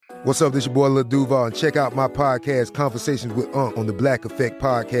What's up, this your boy Lil Duval, and check out my podcast, Conversations with Unc, on the Black Effect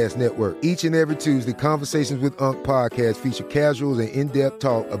Podcast Network. Each and every Tuesday, Conversations with Unc podcast feature casuals and in-depth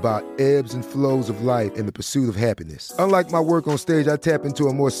talk about ebbs and flows of life and the pursuit of happiness. Unlike my work on stage, I tap into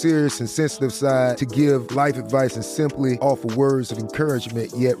a more serious and sensitive side to give life advice and simply offer words of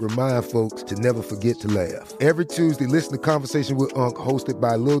encouragement, yet remind folks to never forget to laugh. Every Tuesday, listen to Conversations with Unc, hosted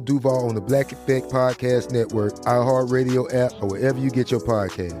by Lil Duval on the Black Effect Podcast Network, iHeartRadio app, or wherever you get your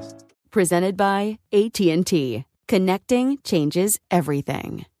podcasts. Presented by AT&T. Connecting changes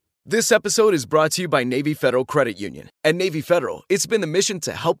everything. This episode is brought to you by Navy Federal Credit Union. At Navy Federal, it's been the mission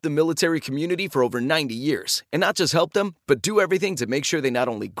to help the military community for over 90 years. And not just help them, but do everything to make sure they not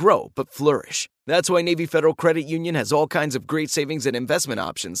only grow, but flourish. That's why Navy Federal Credit Union has all kinds of great savings and investment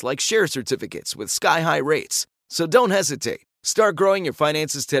options like share certificates with sky-high rates. So don't hesitate. Start growing your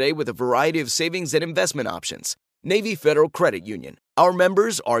finances today with a variety of savings and investment options. Navy Federal Credit Union. Our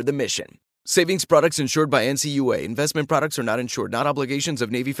members are the mission. Savings products insured by NCUA. Investment products are not insured, not obligations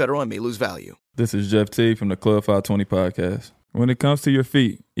of Navy Federal and may lose value. This is Jeff T from the Club 520 podcast. When it comes to your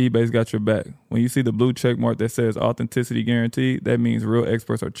feet, eBay's got your back. When you see the blue check mark that says authenticity guaranteed, that means real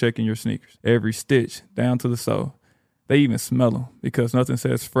experts are checking your sneakers. Every stitch, down to the sole. They even smell them because nothing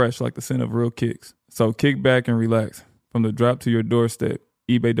says fresh like the scent of real kicks. So kick back and relax. From the drop to your doorstep,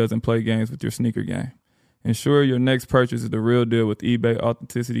 eBay doesn't play games with your sneaker game. Ensure your next purchase is the real deal with eBay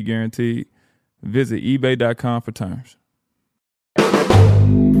Authenticity Guaranteed. Visit ebay.com for terms.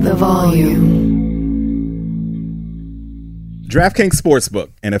 The Volume. DraftKings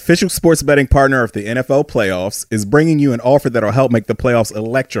Sportsbook, an official sports betting partner of the NFL playoffs, is bringing you an offer that'll help make the playoffs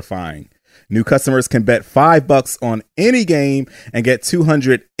electrifying. New customers can bet $5 on any game and get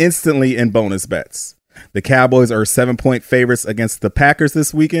 $200 instantly in bonus bets. The Cowboys are 7-point favorites against the Packers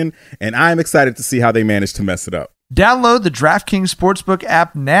this weekend, and I'm excited to see how they manage to mess it up. Download the DraftKings Sportsbook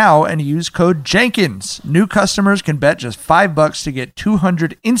app now and use code Jenkins. New customers can bet just $5 to get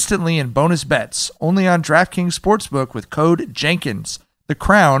 $200 instantly in bonus bets. Only on DraftKings Sportsbook with code Jenkins. The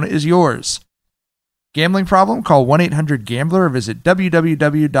crown is yours. Gambling problem? Call 1-800-GAMBLER or visit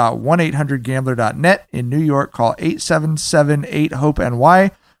www.1800gambler.net. In New York, call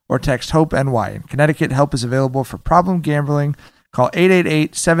 877-8-HOPE-NY. or text HOPE-NY. In Connecticut, help is available for problem gambling. Call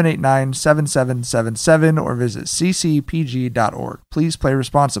 888-789-7777 or visit ccpg.org. Please play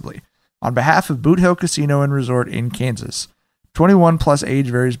responsibly. On behalf of Boot Hill Casino and Resort in Kansas. 21 plus age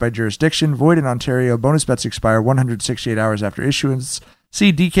varies by jurisdiction. Void in Ontario. Bonus bets expire 168 hours after issuance.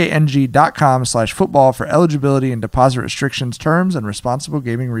 See dkng.com/football for eligibility and deposit restrictions, terms, and responsible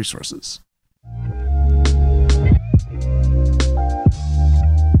gaming resources.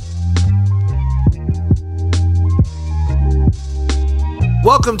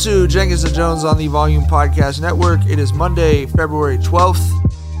 Welcome to Jenkins and Jonez on the Volume Podcast Network. It is Monday, February 12th,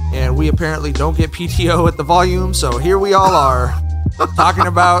 and we apparently don't get PTO at the Volume, so here we all are talking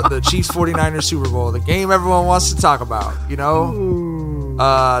about the Chiefs 49ers Super Bowl, the game everyone wants to talk about, you know?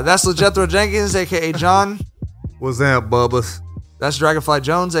 That's LeJethro Jenkins, a.k.a. John. What's that, Bubbas? That's Dragonfly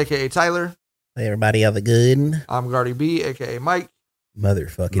Jones, a.k.a. Tyler. Hey, everybody, have a good? I'm Gardy B, a.k.a. Mike.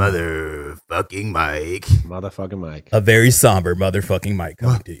 Motherfucking Mike. Motherfucking Mike. A very somber motherfucking Mike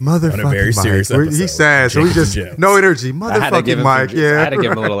coming to you. Motherfucking on a very Mike. serious episode. He's sad, so we just no energy. Motherfucking Mike. Yeah, I had to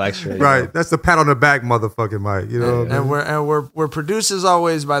give him a little extra. Right. That's the pat on the back, motherfucking Mike. You know. And we're produced as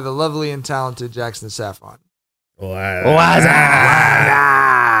always by the lovely and talented Jackson Saffron.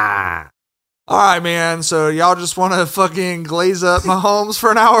 All right, man. So y'all just want to fucking glaze up Mahomes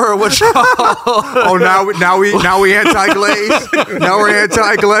for an hour, or what? Oh, now we anti-glaze. Now we're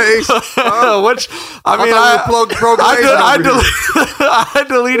anti-glaze. Which I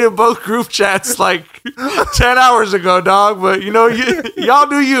deleted both group chats like 10 hours ago, dog. But you know, y'all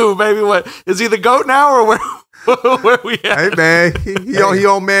do you, baby. What is he the GOAT now, or where we at? Hey man, he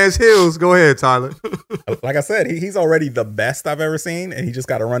on man's heels. Go ahead, Tyler. Like I said, he's already the best I've ever seen, and he just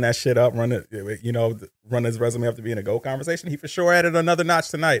got to run that shit up, run his resume up to be in a GOAT conversation. He for sure added another notch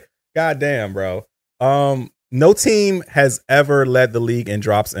tonight. God damn, bro. No team has ever led the league in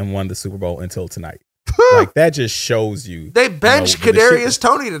drops and won the Super Bowl until tonight. Like that just shows you. They benched Kadarius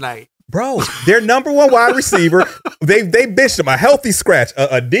Toney tonight. Bro, their number one wide receiver, they benched him, a healthy scratch,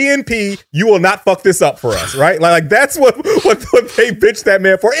 a DNP. You will not fuck this up for us, right? Like that's what they benched that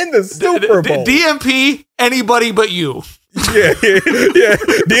man for in the Super Bowl. DNP, anybody but you. Yeah.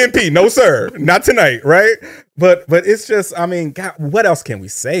 DNP, no sir, not tonight, right? But it's just, I mean, God, what else can we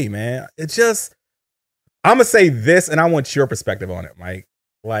say, man? It's just, I'm gonna say this, and I want your perspective on it, Mike.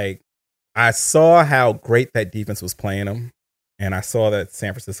 Like, I saw how great that defense was playing them. And I saw that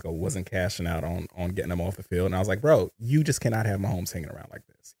San Francisco wasn't cashing out on getting him off the field. And I was like, bro, you just cannot have Mahomes hanging around like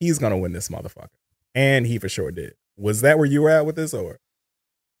this. He's going to win this motherfucker. And he for sure did. Was that where you were at with this, or?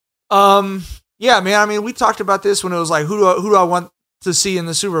 Yeah, man. I mean, we talked about this when it was like, who do I want to see in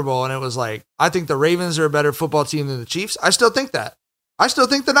the Super Bowl? And it was like, I think the Ravens are a better football team than the Chiefs. I still think that. I still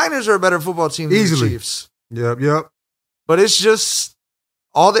think the Niners are a better football team than the Chiefs. Yep. But it's just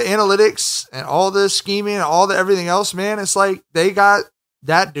all the analytics and all the scheming and all the everything else, man. It's like they got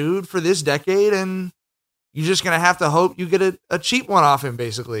that dude for this decade, and you're just gonna have to hope you get a cheap one off him.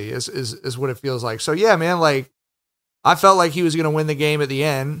 Basically, is what it feels like. So yeah, man. Like I felt like he was gonna win the game at the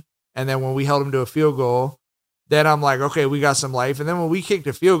end, and then when we held him to a field goal, then I'm like, okay, we got some life. And then when we kicked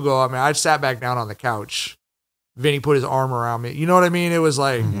a field goal, I mean, I sat back down on the couch. Vinny put his arm around me. You know what I mean? It was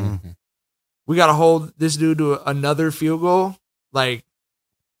like, we got to hold this dude to another field goal. Like,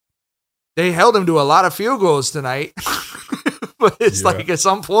 they held him to a lot of field goals tonight. But it's like, at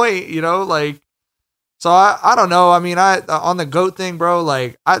some point, you know, like, so I don't know. I mean, on the GOAT thing, bro,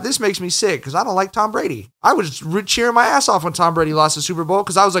 like, this makes me sick because I don't like Tom Brady. I was cheering my ass off when Tom Brady lost the Super Bowl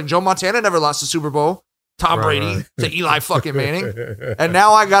because I was like, Joe Montana never lost the Super Bowl. Tom Brady to Eli fucking Manning. And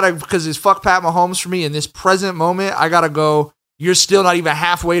now I got to, because it's fuck Pat Mahomes for me in this present moment, I got to go, you're still not even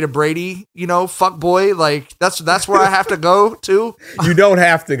halfway to Brady, you know, fuck boy. Like, that's where I have to go to. You don't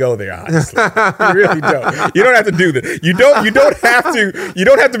have to go there, honestly. You really don't. You don't have to do this. You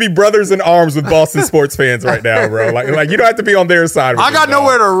don't have to be brothers in arms with Boston sports fans right now, bro. Like you don't have to be on their side. I got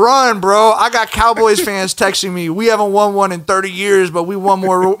nowhere to run, bro. I got Cowboys fans texting me. We haven't won one in 30 years, but we won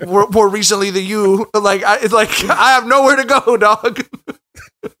more recently than you. Like, I have nowhere to go, dog.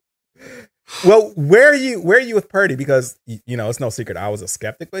 Well, where are you with Purdy? Because, you know, it's no secret I was a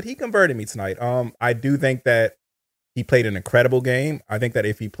skeptic, but he converted me tonight. I do think that he played an incredible game. I think that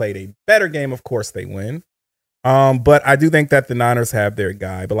if he played a better game, of course they win. But I do think that the Niners have their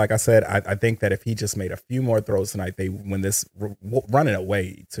guy. But like I said, I think that if he just made a few more throws tonight, they win this running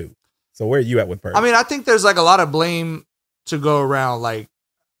away too. So where are you at with Purdy? I mean, I think there's like a lot of blame to go around. Like,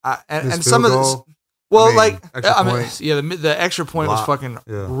 and some of this. Well, the extra point was fucking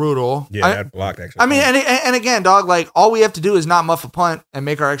brutal. Yeah, that blocked extra. I mean, and again, dog, like all we have to do is not muff a punt and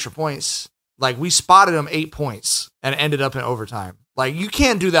make our extra points. Like we spotted them 8 points and ended up in overtime. Like you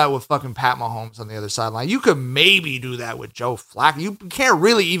can't do that with fucking Pat Mahomes on the other sideline. You could maybe do that with Joe Flacco. You can't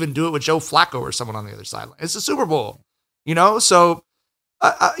really even do it with Joe Flacco or someone on the other sideline. It's the Super Bowl, you know. So,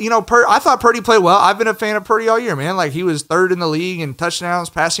 I thought Purdy played well. I've been a fan of Purdy all year, man. Like he was third in the league in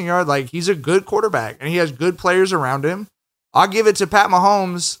touchdowns, passing yard. Like he's a good quarterback and he has good players around him. I'll give it to Pat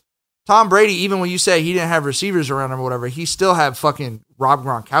Mahomes. Tom Brady, even when you say he didn't have receivers around him or whatever, he still had fucking Rob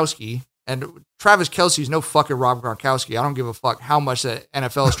Gronkowski. And Travis Kelce's no fucking Rob Gronkowski. I don't give a fuck how much the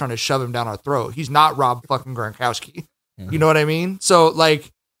NFL is trying to shove him down our throat. He's not Rob fucking Gronkowski. You know what I mean? So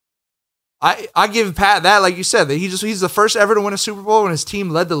like, I give Pat that, like you said, that he's the first ever to win a Super Bowl when his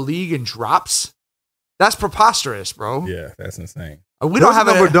team led the league in drops. That's preposterous, bro. Yeah, that's insane. We don't have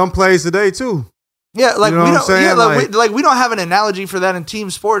any dumb plays today too. Yeah, like you know we don't. Yeah, like we don't have an analogy for that in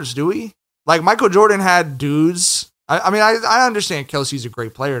team sports, do we? Like Michael Jordan had dudes. I mean, I understand Kelsey's a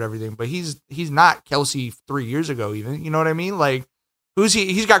great player and everything, but he's not Kelsey 3 years ago, even. You know what I mean? Like, who's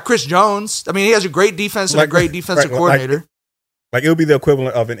he? He's got Chris Jones. I mean, he has a great defense and a great defensive coordinator. Like it would be the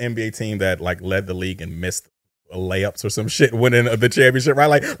equivalent of an NBA team that like led the league and missed layups or some shit winning the championship,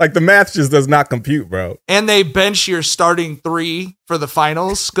 right? Like the math just does not compute, bro. And they bench your starting three for the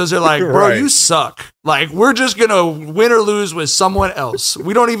finals because they're like, bro, you suck. Like we're just gonna win or lose with someone else.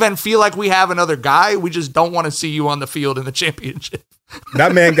 We don't even feel like we have another guy. We just don't want to see you on the field in the championship.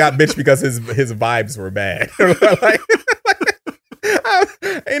 That man got bitched because his vibes were bad.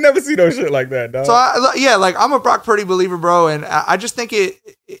 I ain't never seen no shit like that, dog. So I'm a Brock Purdy believer, bro, and I just think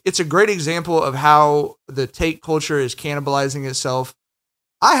it's a great example of how the take culture is cannibalizing itself.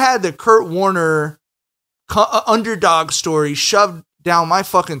 I had the Kurt Warner underdog story shoved down my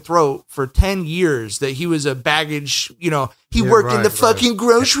fucking throat for 10 years that he was a baggage, he worked in the fucking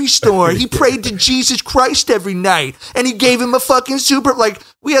grocery store. He prayed to Jesus Christ every night and he gave him a fucking super, like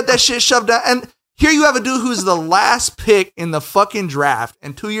we had that shit shoved down. And here you have a dude who's the last pick in the fucking draft,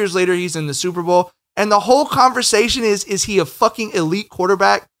 and 2 years later he's in the Super Bowl, and the whole conversation is he a fucking elite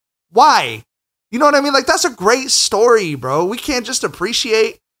quarterback? Why? You know what I mean? Like, that's a great story, bro. We can't just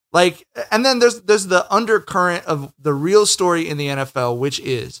appreciate, like, and then there's the undercurrent of the real story in the NFL, which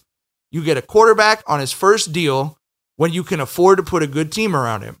is you get a quarterback on his first deal when you can afford to put a good team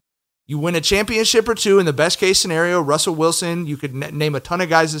around him. You win a championship or two in the best case scenario, Russell Wilson, you could name a ton of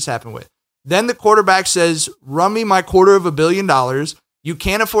guys this happened with. Then the quarterback says, run me my $250 million. You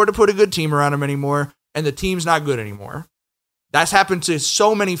can't afford to put a good team around him anymore, and the team's not good anymore. That's happened to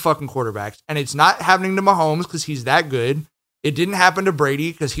so many fucking quarterbacks. And it's not happening to Mahomes because he's that good. It didn't happen to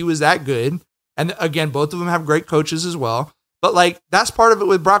Brady because he was that good. And again, both of them have great coaches as well. But like, that's part of it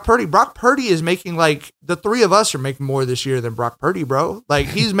with Brock Purdy. Brock Purdy is making like, the three of us are making more this year than Brock Purdy, bro. Like,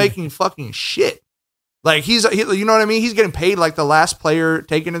 he's making fucking shit. Like, you know what I mean? He's getting paid like the last player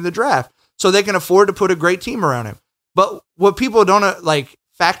taken in the draft. So they can afford to put a great team around him. But what people don't like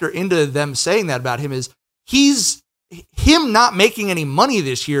factor into them saying that about him is him not making any money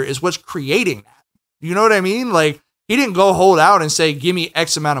this year is what's creating that. You know what I mean? Like, he didn't go hold out and say, give me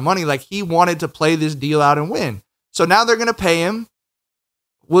X amount of money. Like, he wanted to play this deal out and win. So now they're going to pay him.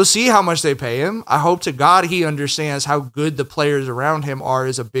 We'll see how much they pay him. I hope to God he understands how good the players around him are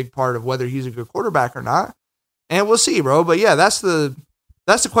is a big part of whether he's a good quarterback or not. And we'll see, bro. But yeah, that's the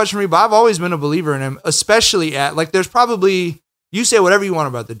question for me. But I've always been a believer in him, especially at, like, there's probably, you say whatever you want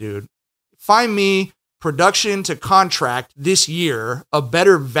about the dude. Find me production to contract this year a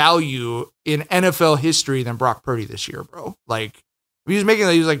better value in NFL history than Brock Purdy this year, bro. Like, he was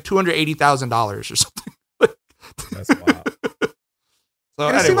like $280,000 or something. That's wild. So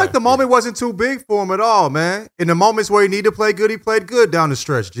and it seemed like the moment wasn't too big for him at all, man. In the moments where he needed to play good, he played good down the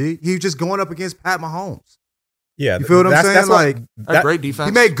stretch, G. He was just going up against Pat Mahomes. Yeah. You feel what I'm saying? That's like, great defense.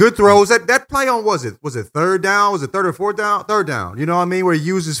 He made good throws. That play on, was it third down? Was it third or fourth down? Third down. You know what I mean? Where he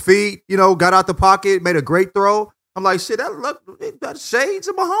used his feet, got out the pocket, made a great throw. I'm like, shit, that shades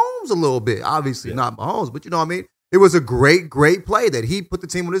of Mahomes a little bit. Obviously not Mahomes, but you know what I mean? It was a great, great play that he put the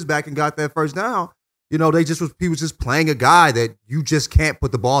team on his back and got that first down. He was just playing a guy that you just can't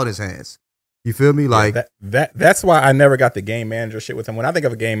put the ball in his hands. You feel me? Like that's why I never got the game manager shit with him. When I think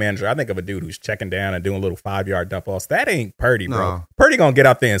of a game manager, I think of a dude who's checking down and doing little 5-yard dump offs. That ain't Purdy, bro. No. Purdy gonna get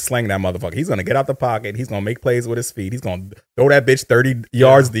out there and sling that motherfucker. He's gonna get out the pocket. He's gonna make plays with his feet. He's gonna throw that bitch 30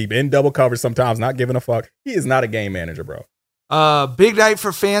 yards deep in double coverage sometimes, not giving a fuck. He is not a game manager, bro. Big night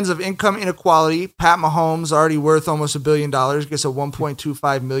for fans of income inequality. Pat Mahomes, already worth almost $1 billion, gets a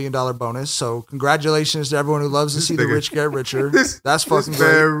 $1.25 million bonus. So congratulations to everyone who loves to see the rich get richer. That's fucking great.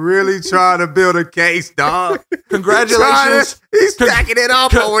 They're really trying to build a case, dog. Congratulations. He's stacking it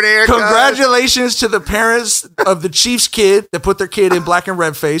up over there. Congratulations to the parents of the Chiefs kid that put their kid in black and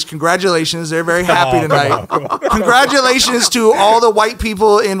red face. Congratulations. They're very happy tonight. Congratulations to all the white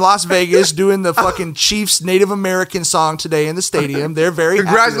people in Las Vegas doing the fucking Chiefs Native American song today in the stadium. They're very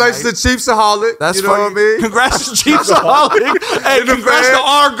congratulations happy to Chiefsaholic. That's you know what I mean? Congrats to Chiefsaholic. Hey, congrats to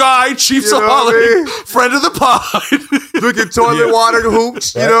our guy, Chiefsaholic, friend of the pod. Drinking toilet water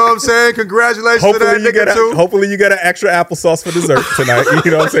hooch. You know what I'm saying? Congratulations to that nigga too. Hopefully you get an extra applesauce for dessert tonight. You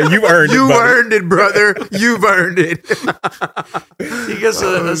know what I'm saying? You've earned it. You earned it, brother. You've earned it. He gets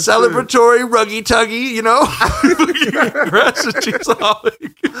a celebratory ruggy tuggy, Congrats to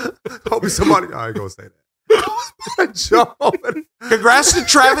Chiefsaholic. Hope somebody. I ain't gonna say that. Congrats to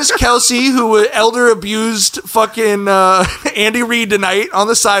Travis Kelce, who elder abused fucking Andy Reid tonight on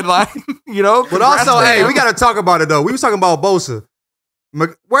the sideline. But also, hey, we got to talk about it though. We was talking about Bosa.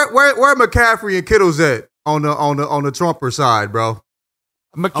 Where McCaffrey and Kittle's at on the Trumper side, bro?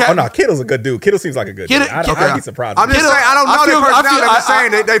 Kittle's a good dude. Kittle seems like a good dude. I'd be surprised. I'm just saying, I don't know their personality. I'm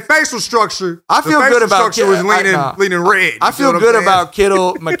saying they facial structure. I feel good about Kittle. Was leaning red. I feel good about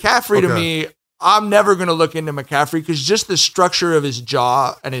Kittle. McCaffrey to me, I'm never going to look into McCaffrey because just the structure of his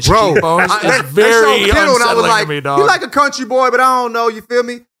jaw and his cheekbones is very unsettling to me, dog. He like a country boy, but I don't know. You feel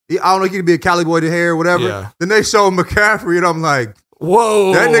me? I don't know. He could be a Cali boy to hair or whatever. Yeah. Then they show McCaffrey, and I'm like,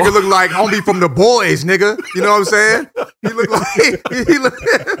 whoa. That nigga look like homie from The Boys, nigga. You know what I'm saying? He looked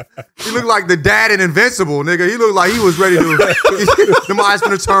like the dad in Invincible, nigga. He looked like he was ready to. The eyes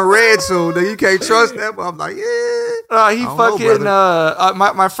gonna turn red soon. Nigga, you can't trust that. But I'm like,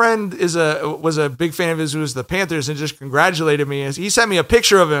 my friend was a big fan of his. Who was the Panthers and just congratulated me. He sent me a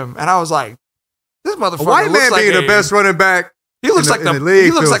picture of him, and I was like, this motherfucker. A white man looks being the best running back. He looks like the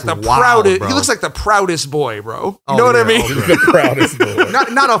proudest. He looks like the proudest boy, bro. You know what I mean? The proudest boy.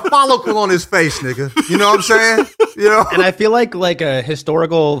 Not a follicle on his face, nigga. You know what I'm saying? And I feel like a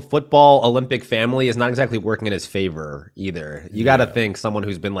historical football Olympic family is not exactly working in his favor either. You got to think someone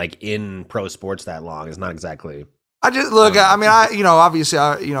who's been in pro sports that long is not exactly. I just look. I mean, obviously,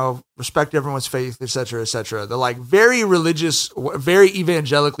 respect everyone's faith, et cetera, et cetera. The very religious, very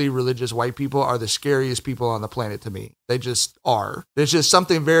evangelically religious white people are the scariest people on the planet to me. They just are. There's just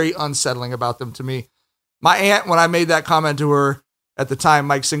something very unsettling about them to me. My aunt, when I made that comment to her at the time,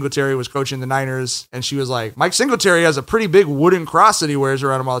 Mike Singletary was coaching the Niners, and she was like, "Mike Singletary has a pretty big wooden cross that he wears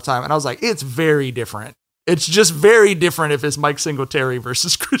around him all the time," and I was like, "It's very different." It's just very different if it's Mike Singletary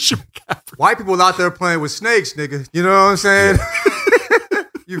versus Christian McCaffrey. White people out there playing with snakes, nigga. You know what I'm saying? Yeah.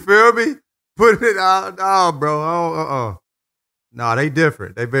 You feel me? Putting it out, bro. No, they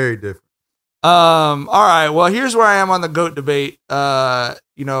different. They very different. All right. Well, here's where I am on the GOAT debate.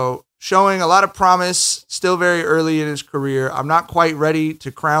 Showing a lot of promise, still very early in his career. I'm not quite ready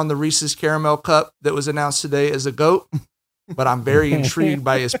to crown the Reese's Caramel Cup that was announced today as a GOAT, but I'm very intrigued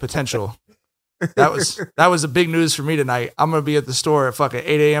by his potential. That was a big news for me tonight. I'm gonna be at the store at fucking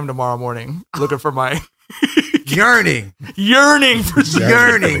 8 a.m. tomorrow morning looking for my yearning for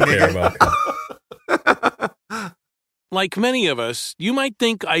Caramel Cup. Like many of us, you might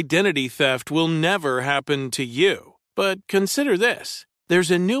think identity theft will never happen to you. But consider this. There's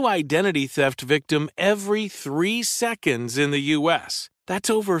a new identity theft victim every 3 seconds in the U.S. That's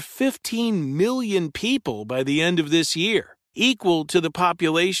over 15 million people by the end of this year, equal to the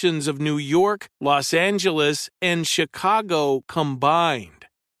populations of New York, Los Angeles, and Chicago combined.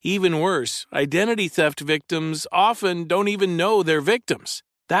 Even worse, identity theft victims often don't even know they're victims.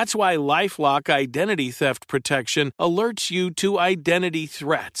 That's why LifeLock Identity Theft Protection alerts you to identity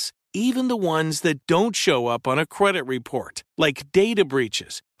threats, even the ones that don't show up on a credit report, like data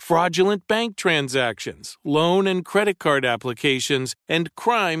breaches, fraudulent bank transactions, loan and credit card applications, and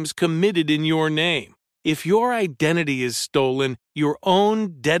crimes committed in your name. If your identity is stolen, your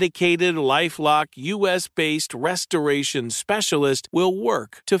own dedicated LifeLock U.S.-based restoration specialist will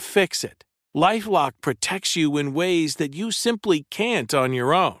work to fix it. LifeLock protects you in ways that you simply can't on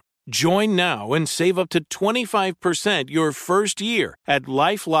your own. Join now and save up to 25% your first year at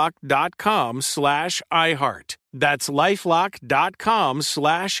LifeLock.com/iHeart. That's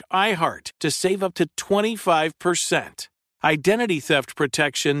LifeLock.com/iHeart to save up to 25%. Identity theft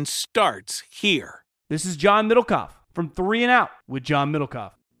protection starts here. This is John Middlecoff from 3 and Out with John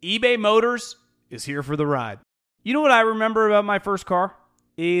Middlecoff. eBay Motors is here for the ride. You know what I remember about my first car?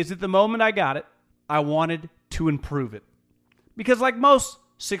 Is at the moment I got it, I wanted to improve it. Because like most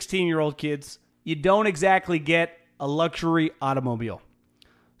 16-year-old kids, you don't exactly get a luxury automobile.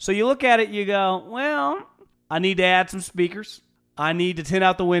 So you look at it, you go, well, I need to add some speakers. I need to tint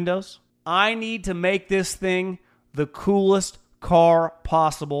out the windows. I need to make this thing the coolest car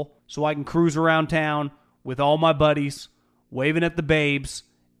possible so I can cruise around town with all my buddies, waving at the babes,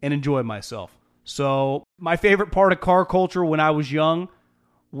 and enjoy myself. So my favorite part of car culture when I was young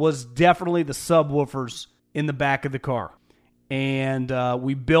was definitely the subwoofers in the back of the car. And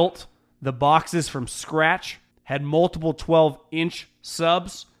we built the boxes from scratch, had multiple 12-inch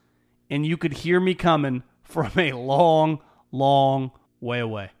subs, and you could hear me coming from a long, long way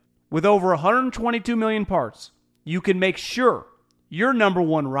away. With over 122 million parts, you can make sure your number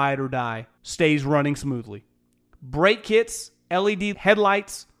one ride or die stays running smoothly. Brake kits, LED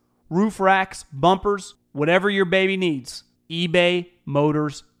headlights, roof racks, bumpers, whatever your baby needs, eBay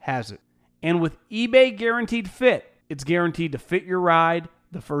Motors has it. And with eBay Guaranteed Fit, it's guaranteed to fit your ride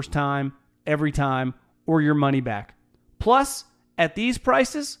the first time, every time, or your money back. Plus, at these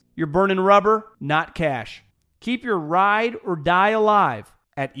prices, you're burning rubber, not cash. Keep your ride or die alive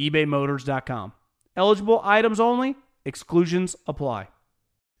at ebaymotors.com. Eligible items only. Exclusions apply.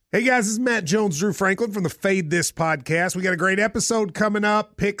 Hey guys, this is Matt Jones, Drew Franklin from the Fade This podcast. We got a great episode coming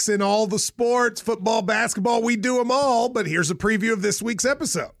up, picks in all the sports, football, basketball, we do them all, but here's a preview of this week's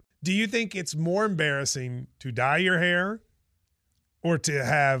episode. Do you think it's more embarrassing to dye your hair or to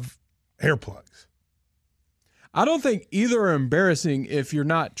have hair plugs? I don't think either are embarrassing if you're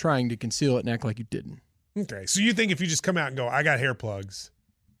not trying to conceal it and act like you didn't. Okay, so you think if you just come out and go, I got hair plugs.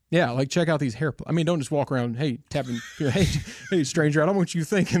 Yeah, like check out these hair plugs. I mean, don't just walk around, hey, tapping, hey, stranger, I don't want you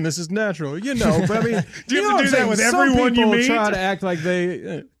thinking this is natural. You know, but I mean, do you have to do that with everyone you meet? Try to act like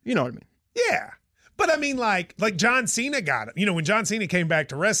they, you know what I mean? Yeah. But I mean, like John Cena got it. You know, when John Cena came back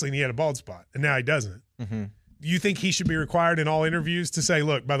to wrestling, he had a bald spot, and now he doesn't. Mm-hmm. You think he should be required in all interviews to say,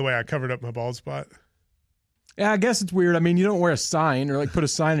 look, by the way, I covered up my bald spot? Yeah, I guess it's weird. I mean, you don't wear a sign or like put a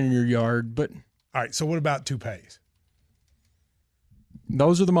sign in your yard, but. All right, so what about toupees?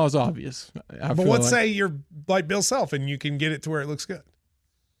 Those are the most obvious. But let's say you're like Bill Self and you can get it to where it looks good.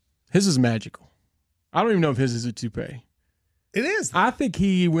 His is magical. I don't even know if his is a toupee. It is. I think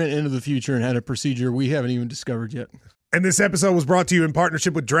he went into the future and had a procedure we haven't even discovered yet. And this episode was brought to you in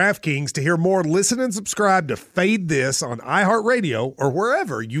partnership with DraftKings. To hear more, listen and subscribe to Fade This on iHeartRadio or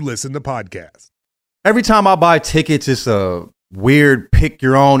wherever you listen to podcasts. Every time I buy tickets, it's a weird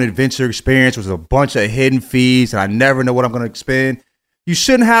pick-your-own-adventure experience with a bunch of hidden fees, and I never know what I'm going to spend. You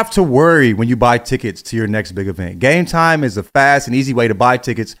shouldn't have to worry when you buy tickets to your next big event. Game Time is a fast and easy way to buy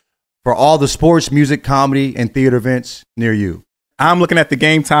tickets for all the sports, music, comedy, and theater events near you. I'm looking at the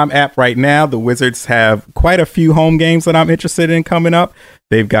Game Time app right now. The Wizards have quite a few home games that I'm interested in coming up.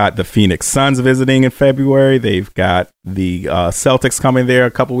 They've got the Phoenix Suns visiting in February. They've got the Celtics coming there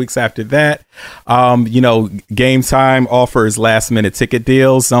a couple weeks after that. Game Time offers last-minute ticket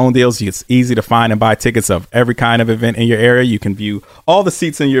deals, zone deals. It's easy to find and buy tickets of every kind of event in your area. You can view all the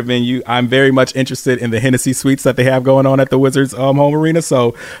seats in your venue. I'm very much interested in the Hennessy Suites that they have going on at the Wizards home arena,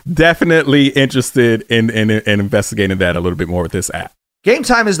 so definitely interested in investigating that a little bit more with this app. Game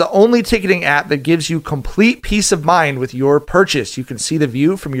Time is the only ticketing app that gives you complete peace of mind with your purchase. You can see the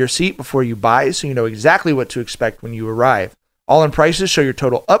view from your seat before you buy, so you know exactly what to expect when you arrive. All-in prices show your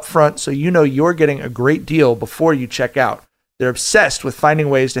total upfront, so you know you're getting a great deal before you check out. They're obsessed with finding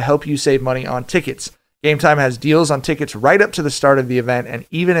ways to help you save money on tickets. Game Time has deals on tickets right up to the start of the event and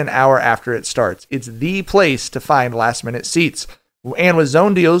even an hour after it starts. It's the place to find last-minute seats. And with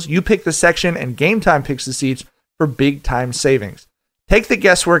zone deals, you pick the section and Game Time picks the seats for big-time savings. Take the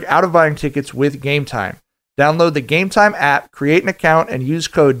guesswork out of buying tickets with Game Time. Download the Game Time app, create an account, and use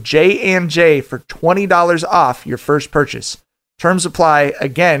code JANJ for $20 off your first purchase. Terms apply.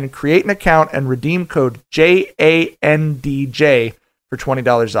 Again, create an account and redeem code JANDJ for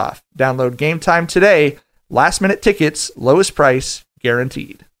 $20 off. Download Game Time today. Last minute tickets, lowest price,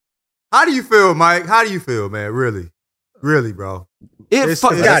 guaranteed. How do you feel, Mike? How do you feel, man? Really, bro.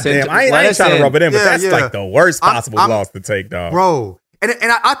 Goddamn, I ain't trying to rub it in, but that's like the worst possible loss to take, dog. Bro. And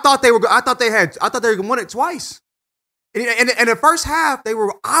I thought they were gonna win it twice. And the first half, they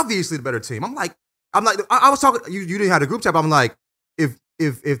were obviously the better team. I'm like, I was talking. You didn't have the group chat. But I'm like, if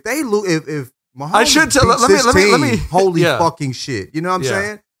they lose, if Mahomes I should tell. Let me. Holy fucking shit! You know what I'm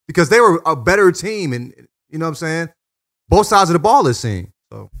saying? Because they were a better team, and you know what I'm saying. Both sides of the ball this scene.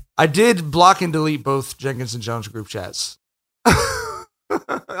 So I did block and delete both Jenkins and Jones group chats.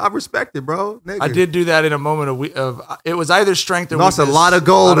 I respect it, bro. Nigga. I did do that in a moment of it was either strength or lost weakness. A lot of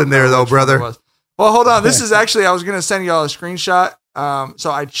gold in there, though, brother. Well, hold on. This is actually I was going to send y'all a screenshot. So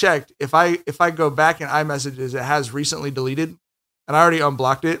I checked. If I go back in iMessages, it has recently deleted, and I already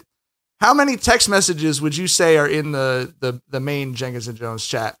unblocked it. How many text messages would you say are in the main Jenkins and Jones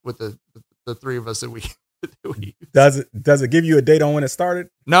chat with the three of us that we? Does it give you a date on when it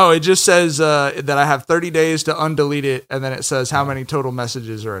started? No, it just says that I have 30 days to undelete it, and then it says how many total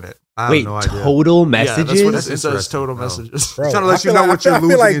messages are in it. I have no idea. Total messages? Yeah, that's what it says. Total messages. Bro, trying to let you know what you're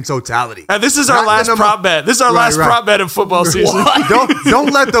losing in totality. And this is our last prop bet. This is our last prop bet of football season.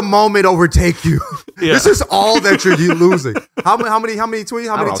 Don't let the moment overtake you. Yeah. This is all that you're losing. How many tweets?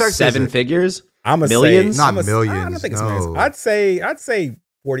 How many texts? 7 figures? I'm a millions. Say, not millions. I don't think it's millions. I'd say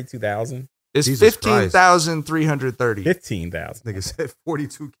 42,000. It's 15,330. 15,000. Nigga said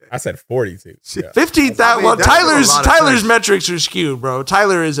 42K. I said 42. Yeah. 15,000. Well, Tyler's metrics are skewed, bro.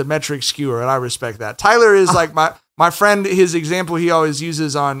 Tyler is a metric skewer, and I respect that. Tyler is like my friend. His example he always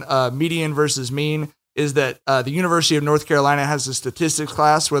uses on median versus mean is that the University of North Carolina has a statistics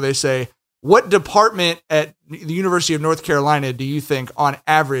class where they say, what department at the University of North Carolina do you think on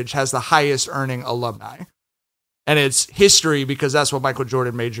average has the highest earning alumni? And it's history because that's what Michael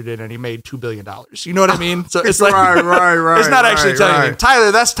Jordan majored in, and he made $2 billion. You know what I mean? So it's like right. It's not actually telling anything.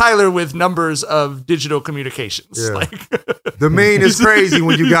 Tyler, that's Tyler with numbers of digital communications. Yeah. Like the mean is crazy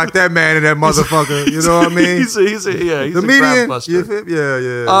when you got that man and that motherfucker. You know what I mean? He's the a median. Buster.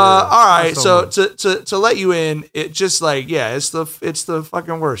 Yeah. All right. So to let you in, it just like it's the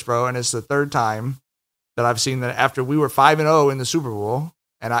fucking worst, bro. And it's the third time that I've seen that after we were 5-0 in the Super Bowl,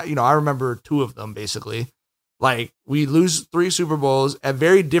 and I remember 2 of them basically. Like, we lose 3 Super Bowls at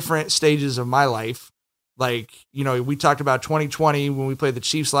very different stages of my life. Like, we talked about 2020 when we played the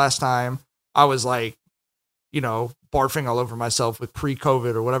Chiefs last time. I was like, barfing all over myself with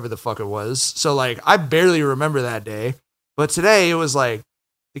pre-COVID or whatever the fuck it was. So, like, I barely remember that day. But today, it was like,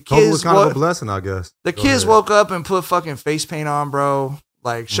 the kids was kind of a blessing, I guess. The kids woke up and put fucking face paint on, bro.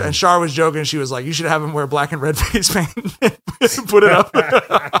 Like, and Shar was joking. She was like, you should have him wear black and red face paint. Put it up.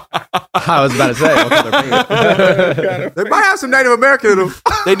 I was about to say. What color paint? They might have some Native American in them.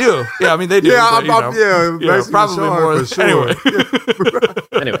 They do. Yeah, I mean, they do. Yeah, but, probably more. For sure.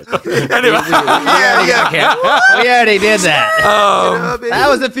 Anyway. Yeah. We already did that. That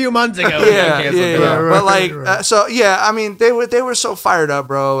was a few months ago. Yeah. But like, I mean, they were so fired up,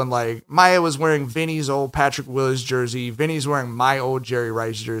 bro. And like, Maya was wearing Vinny's old Patrick Willis jersey. Vinny's wearing my old Jerry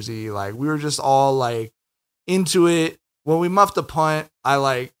Rice jersey. Like, we were just all like into it. When we muffed the punt, I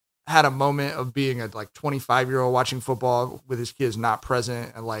like had a moment of being a like 25-year-old watching football with his kids not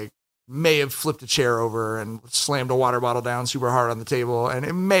present, and like may have flipped a chair over and slammed a water bottle down super hard on the table. And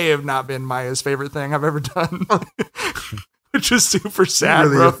it may have not been Maya's favorite thing I've ever done, which was super sad. You're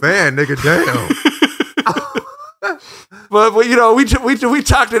really bro. a fan, nigga. Damn. but we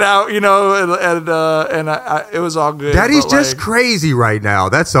talked it out, and it was all good. Daddy's but, just crazy right now.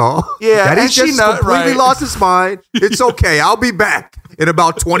 That's all. Yeah, Daddy's and just completely lost his mind. It's okay. I'll be back in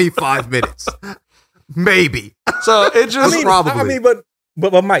about 25 minutes, maybe. So it just probably. But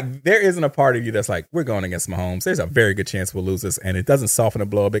Mike, there isn't a part of you that's like, we're going against Mahomes. There's a very good chance we'll lose this, and it doesn't soften the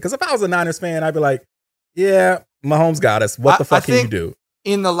blow a bit. Because if I was a Niners fan, I'd be like, yeah, Mahomes got us. What the fuck can you do?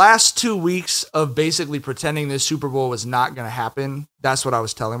 In the last 2 weeks of basically pretending this Super Bowl was not going to happen, that's what I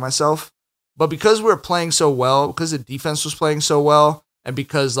was telling myself. But because we were playing so well, because the defense was playing so well, and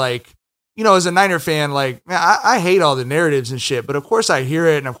because, as a Niner fan, man, I hate all the narratives and shit, but of course I hear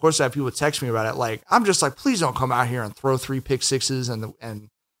it, and of course I have people text me about it. I'm just like, please don't come out here and throw 3 pick sixes, and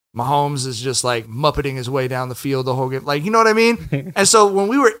Mahomes is just muppeting his way down the field the whole game. You know what I mean? And so when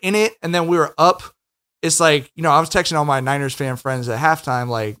we were in it and then we were up, it's I was texting all my Niners fan friends at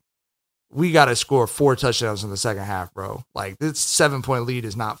halftime, we got to score 4 touchdowns in the second half, bro. This 7-point lead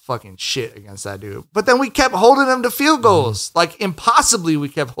is not fucking shit against that dude. But then we kept holding them to field goals. Impossibly, we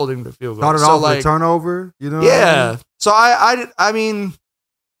kept holding them to field goals. Started off with a turnover, Yeah. So I mean,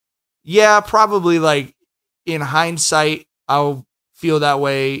 yeah, probably in hindsight, I'll feel that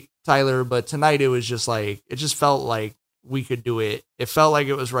way, Tyler. But tonight it was just it just felt like we could do it. It felt like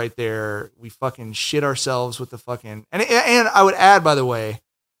it was right there. We fucking shit ourselves with the fucking, and I would add, by the way,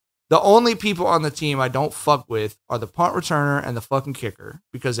 the only people on the team I don't fuck with are the punt returner and the fucking kicker,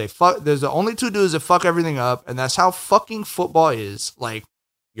 because there's the only 2 dudes that fuck everything up, and that's how fucking football is.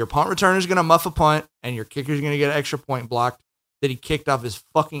 Your punt returner is going to muff a punt, and your kicker is going to get an extra point blocked that he kicked off his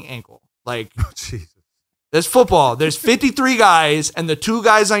fucking ankle. Jesus. There's football. There's 53 guys, and the 2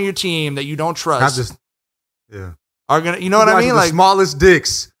 guys on your team that you don't trust are going to, you know what I mean? The smallest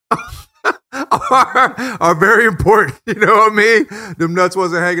dicks. are very important. You know what I mean? Them nuts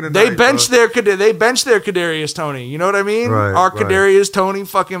wasn't hanging tonight. They benched their Kadarius Toney. You know what I mean? Right, Our Kadarius Toney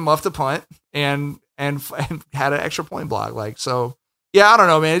fucking muffed a punt and had an extra point block. So yeah, I don't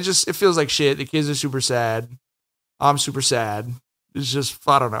know, man. It feels like shit. The kids are super sad. I'm super sad. It's just,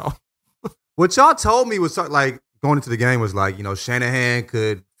 I don't know. What y'all told me was going into the game was Shanahan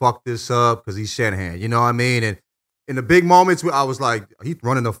could fuck this up because he's Shanahan. You know what I mean? And in the big moments, I was like, he's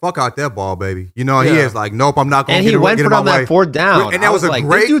running the fuck out that ball, baby. He is nope, I'm not going to get it. And he went for it on that 4th down. And that was a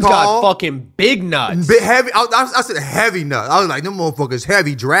great this dude's call. got fucking big nuts. Big, heavy. I said heavy nut. I was like, them motherfuckers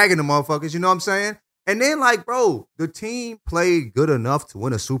heavy, dragging the motherfuckers. You know what I'm saying? And then, bro, the team played good enough to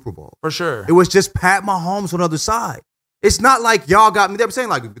win a Super Bowl. For sure. It was just Pat Mahomes on the other side. It's not like y'all got me. They were saying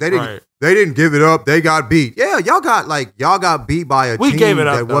they didn't give it up. They got beat. Yeah, y'all got beat by a team. We gave it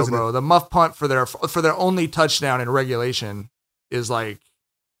up, that wasn't bro. The muff punt for their only touchdown in regulation is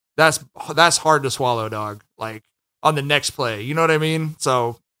that's hard to swallow, dog. On the next play, you know what I mean?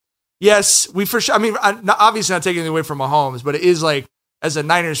 So yes, we for sure. I mean, obviously not taking anything away from Mahomes, but it is as a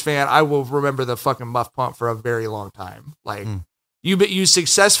Niners fan, I will remember the fucking muff punt for a very long time. You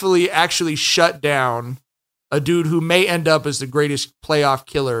successfully actually shut down a dude who may end up as the greatest playoff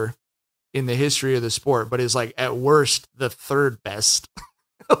killer in the history of the sport, but is at worst the 3rd best,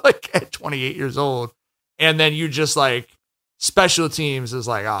 at 28 years old. And then you just special teams is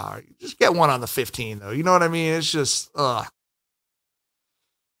just get one on the 15 though. You know what I mean? It's just, but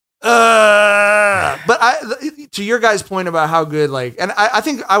to your guys' point about how good, and I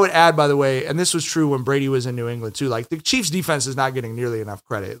think I would add, by the way, and this was true when Brady was in New England too, the Chiefs defense is not getting nearly enough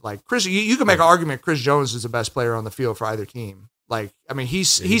credit. Chris, you can make an argument Chris Jones is the best player on the field for either team. He's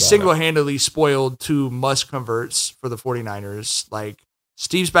single-handedly spoiled 2 must converts for the 49ers.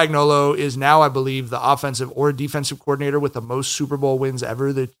 Steve Spagnuolo is now, I believe, the offensive or defensive coordinator with the most Super Bowl wins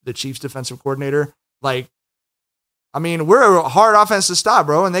ever, the Chiefs defensive coordinator. We're a hard offense to stop,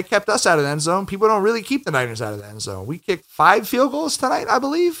 bro, and they kept us out of the end zone. People don't really keep the Niners out of the end zone. We kicked 5 field goals tonight, I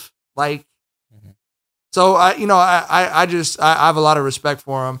believe. So I have a lot of respect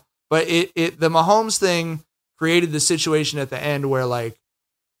for him. But the Mahomes thing created the situation at the end where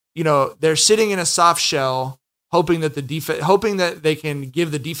they're sitting in a soft shell, hoping that they can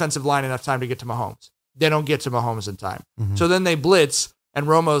give the defensive line enough time to get to Mahomes. They don't get to Mahomes in time. Mm-hmm. So then they blitz, and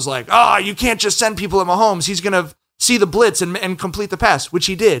Romo's like, you can't just send people at Mahomes. He's going to see the blitz and complete the pass, which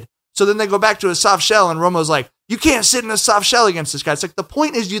he did. So then they go back to a soft shell, and Romo's like, you can't sit in a soft shell against this guy. It's the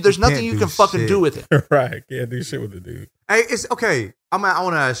point is there's nothing you can fucking do with it. Right. Can't do shit with the dude. Hey, it's okay. I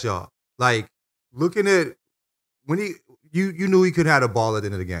want to ask y'all, looking at when you knew he could have the ball at the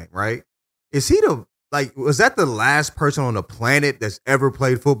end of the game, right? Is he was that the last person on the planet that's ever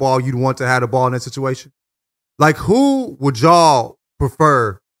played football you'd want to have the ball in that situation? Who would y'all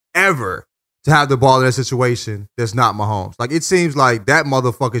prefer ever to have the ball in that situation that's not Mahomes? It seems like that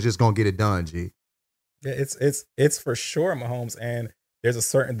motherfucker's just going to get it done, G. Yeah, it's for sure Mahomes. And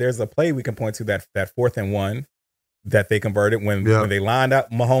there's a play we can point to that 4th and 1 that they converted when they lined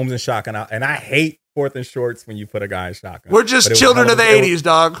up Mahomes and shotgun out. And I hate 4th and shorts when you put a guy in shotgun. We're just children of the 80s,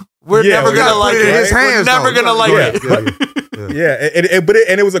 dog. We're never gonna like it. We're never gonna like it. Yeah,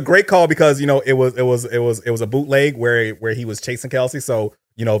 it was a great call because it was a bootleg where he was chasing Kelsey. So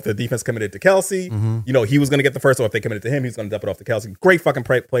if the defense committed to Kelsey, he was going to get the first. Or if they committed to him, he was going to dump it off to Kelsey. Great fucking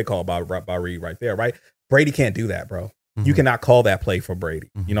play call by Reed right there. Right, Brady can't do that, bro. You cannot call that play for Brady.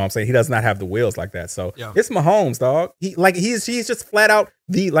 You know what I'm saying? He does not have the wheels like that. So it's Mahomes, dog. He's just flat out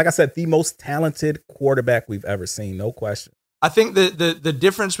the most talented quarterback we've ever seen, no question. I think the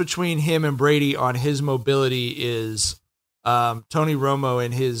difference between him and Brady on his mobility is Tony Romo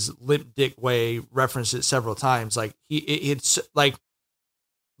in his limp dick way referenced it several times. Like it's like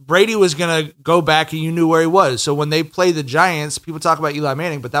Brady was going to go back and you knew where he was. So when they play the Giants, people talk about Eli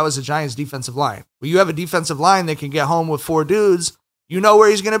Manning, but that was the Giants defensive line. Well, you have a defensive line that can get home with 4 dudes. You know where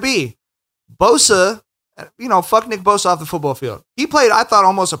he's going to be. Bosa, fuck Nick Bosa off the football field. He played, I thought,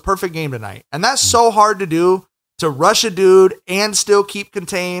 almost a perfect game tonight. And that's so hard to do, to rush a dude and still keep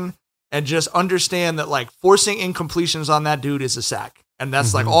contained and just understand that like forcing incompletions on that dude is a sack. And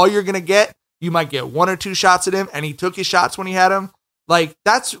that's like all you're going to get. You might get 1 or 2 shots at him, and he took his shots when he had him. Like,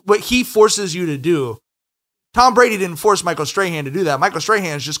 that's what he forces you to do. Tom Brady didn't force Michael Strahan to do that. Michael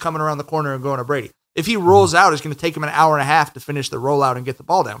Strahan is just coming around the corner and going to Brady. If he rolls out, it's going to take him an hour and a half to finish the rollout and get the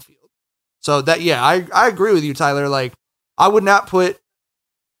ball downfield. So that, I agree with you, Tyler. Like, I would not put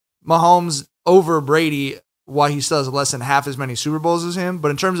Mahomes over Brady while he still has less than half as many Super Bowls as him.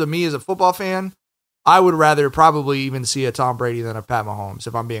 But in terms of me as a football fan, I would rather probably even see a Tom Brady than a Pat Mahomes,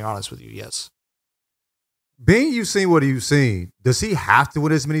 if I'm being honest with you, yes. Being you've seen what you've seen, does he have to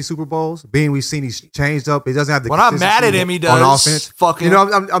win as many Super Bowls? Being we've seen he's changed up, he doesn't have the. When I'm mad at him, he does. On offense, fucking.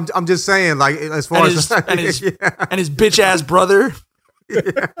 I'm just saying, like as far and his bitch ass brother.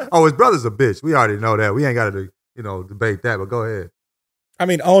 Oh, his brother's a bitch. We already know that. We ain't got to debate that. But go ahead. I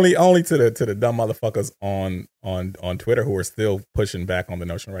mean, only to the dumb motherfuckers on Twitter who are still pushing back on the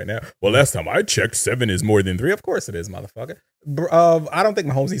notion right now. Well, last time I checked, 7 is more than 3. Of course it is, motherfucker. I don't think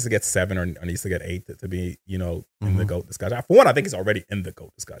Mahomes needs to get 7 or needs to get 8 to be, in the GOAT discussion. For one, I think he's already in the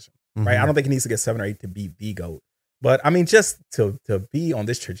GOAT discussion, right? I don't think he needs to get 7 or 8 to be the GOAT. But I mean, just to be on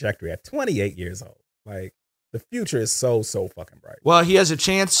this trajectory at 28 years old, like the future is so fucking bright. Well, he has a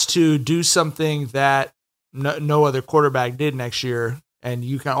chance to do something that no other quarterback did next year. And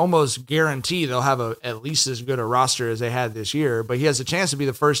you can almost guarantee they'll have at least as good a roster as they had this year. But he has a chance to be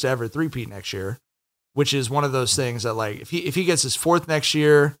the first to ever three-peat next year, which is one of those things that, like, if he gets his 4th next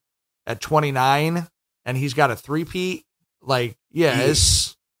year at 29 and he's got a three-peat, like,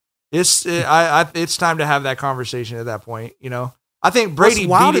 it's time to have that conversation at that point. I think Brady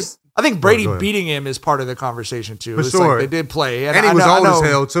beating him is part of the conversation too. For it's sure. Like they did play, and he was old as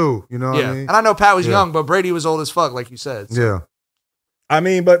hell too. You know what I mean? And I know Pat was young, but Brady was old as fuck, like you said. So. Yeah. I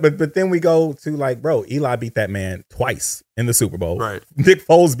mean, but then we go to like, bro, Eli beat that man twice in the Super Bowl. Right. Nick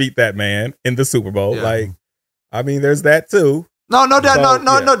Foles beat that man in the Super Bowl. Yeah. Like, I mean, there's that too. No doubt.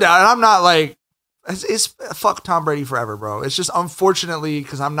 No doubt. And I'm not like, it's fuck Tom Brady forever, bro. It's just unfortunately,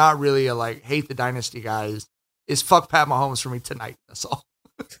 because I'm not really a hate the dynasty guys. It's fuck Pat Mahomes for me tonight. That's all.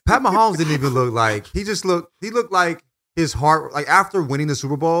 Pat Mahomes didn't even look like, he looked like his heart, like after winning the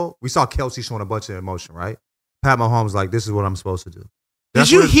Super Bowl, we saw Kelsey showing a bunch of emotion, right? Pat Mahomes like, this is what I'm supposed to do. Did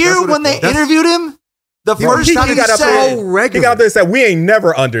you hear when they interviewed him? The first time he got up there and said, "We ain't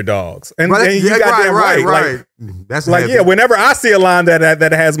never underdogs," and you got that right. Like, that's like, heavy. yeah. Whenever I see a line that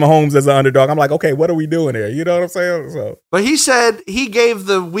has Mahomes as an underdog, I'm like, okay, what are we doing here? You know what I'm saying? So, but he said he gave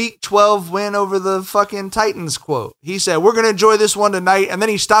the Week 12 win over the fucking Titans quote. He said, "We're gonna enjoy this one tonight," and then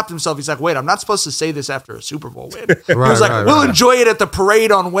he stopped himself. He's like, "Wait, I'm not supposed to say this after a Super Bowl win." He was like, "We'll enjoy it at the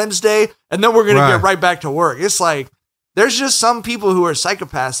parade on Wednesday, and then we're gonna get right back to work." It's like. There's just some people who are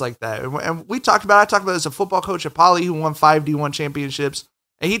psychopaths like that. And I talked about this as a football coach at Poly who won 5 D1 championships.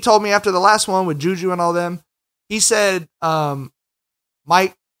 And he told me after the last one with Juju and all them, he said,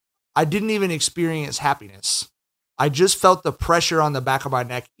 Mike, I didn't even experience happiness. I just felt the pressure on the back of my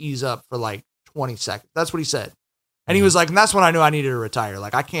neck ease up for like 20 seconds. That's what he said. And he was like, and that's when I knew I needed to retire.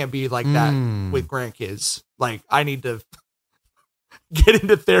 Like, I can't be like that with grandkids. Like, I need to get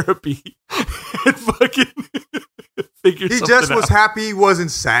into therapy and fucking... He just was happy he wasn't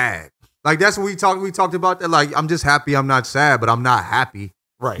sad. Like that's what we talked about that. Like I'm just happy I'm not sad, but I'm not happy.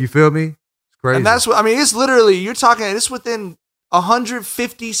 Right. You feel me? It's crazy. And that's what I mean, it's literally you're talking it's within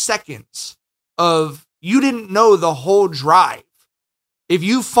 150 seconds of you didn't know the whole drive. If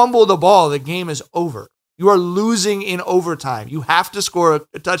you fumble the ball, the game is over. You are losing in overtime. You have to score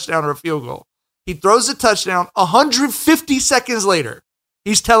a touchdown or a field goal. He throws a touchdown. 150 seconds later,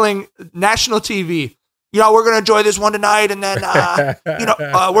 he's telling national TV, we're going to enjoy this one tonight, and then,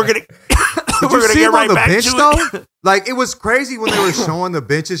 we're going to get right back to it. Like, it was crazy when they were showing the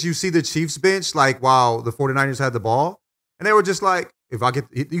benches. You see the Chiefs bench, like, while the 49ers had the ball, and they were just like, you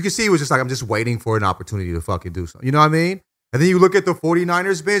can see he was just like, I'm just waiting for an opportunity to fucking do something. You know what I mean? And then you look at the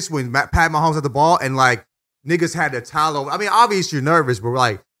 49ers bench when Pat Mahomes had the ball, and, like, niggas had to towel over. I mean, obviously you're nervous, but,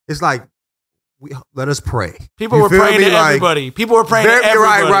 like, it's like, let us pray. People were praying to everybody. People were praying to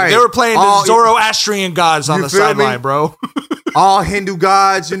everybody. Right. They were playing to Zoroastrian gods on the sideline, bro. All Hindu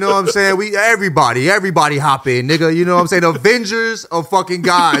gods, you know what I'm saying? Everybody hop in, nigga. You know what I'm saying? The Avengers of fucking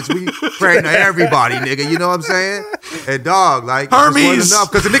gods. We praying to everybody, nigga. You know what I'm saying? And dog, like, Hermes.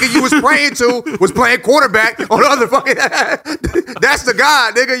 enough because the nigga you was praying to was playing quarterback on the other fucking. That's the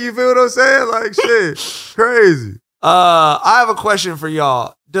God, nigga. You feel what I'm saying? Like, shit, crazy. I have a question for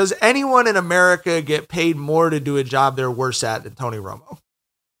y'all. Does anyone in America get paid more to do a job they're worse at than Tony Romo?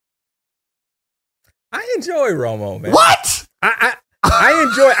 I enjoy Romo, man. What? I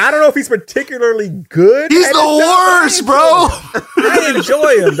enjoy. I don't know if he's particularly good. He's the worst, bro. I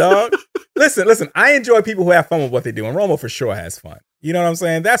enjoy him, dog. Listen. I enjoy people who have fun with what they do, and Romo for sure has fun. You know what I'm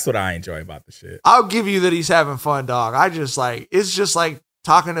saying? That's what I enjoy about the shit. I'll give you that he's having fun, dog. It's just like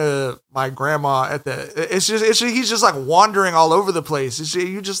talking to my grandma he's just like wandering all over the place.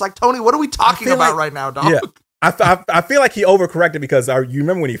 You're just like, Tony, what are we talking about right now, dog? Yeah. I feel like he overcorrected because you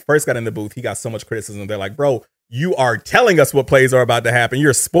remember when he first got in the booth, he got so much criticism. They're like, bro, you are telling us what plays are about to happen.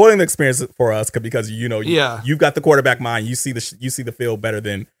 You're spoiling the experience for us because you've got the quarterback mind. You see the field better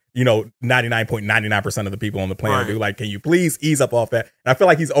than 99.99% of the people on the planet do. Like, can you please ease up off that? And I feel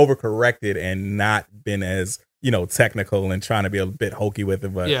like he's overcorrected and not been as technical and trying to be a bit hokey with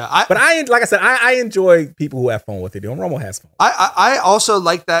it. But I enjoy people who have fun with what they do. And Romo has fun. I also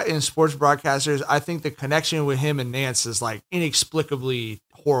like that in sports broadcasters. I think the connection with him and Nance is like inexplicably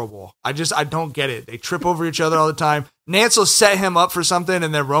horrible. I don't get it. They trip over each other all the time. Nance will set him up for something,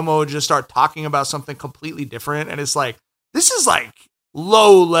 and then Romo will just start talking about something completely different. And it's like, this is like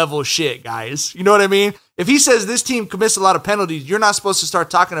low level shit, guys. You know what I mean? If he says this team commits a lot of penalties, you're not supposed to start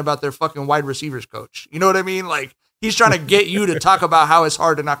talking about their fucking wide receivers coach. You know what I mean? Like, he's trying to get you to talk about how it's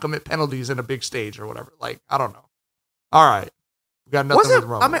hard to not commit penalties in a big stage or whatever. Like, I don't know. All right. We got nothing with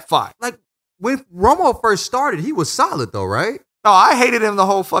Romo. I mean, fine. Like, when Romo first started, he was solid though, right? No, I hated him the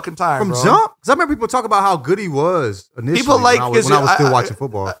whole fucking time, from bro. jump. Because I remember people talk about how good he was initially. People like when I was still watching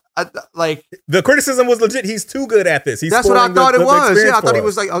football. Like, the criticism was legit. He's too good at this. That's what I thought it was. Yeah, I thought he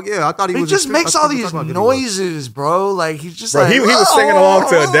was like, I thought he was. He just makes all these noises, bro. Like, he's just like, he was singing along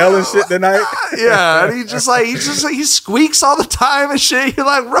to Adele and shit tonight. Yeah, and he squeaks all the time and shit. You're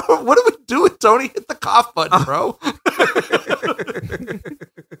like, bro, what are we doing, Tony? Hit the cough button, bro.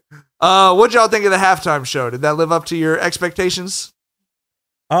 What'd y'all think of the halftime show? Did that live up to your expectations?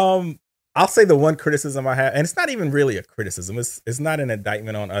 I'll say the one criticism I have, and it's not even really a criticism. It's not an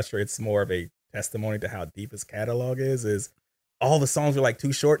indictment on Usher. It's more of a testimony to how deep his catalog is all the songs were like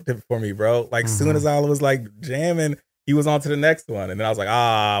too short for me, bro. Like, soon as I was like jamming, he was on to the next one. And then I was like,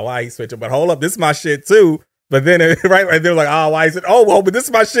 why he switching? But hold up, this is my shit too. But then right there, like, why is it? But this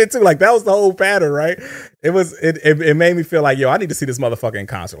is my shit too. Like, that was the whole pattern, right? It made me feel like, yo, I need to see this motherfucker in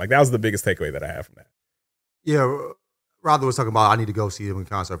concert. Like, that was the biggest takeaway that I have from that. Yeah, Rother was talking about I need to go see him in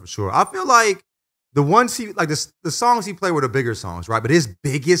concert for sure. I feel like the ones the songs he played were the bigger songs, right? But his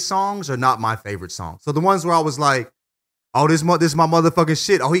biggest songs are not my favorite songs. So the ones where I was like, this is my motherfucking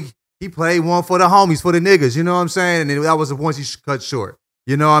shit. He played one for the homies, for the niggas. You know what I'm saying? And then that was the ones he cut short.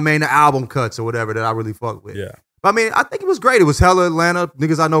 You know what I mean? The album cuts or whatever that I really fucked with. Yeah. But I mean, I think it was great. It was hella Atlanta.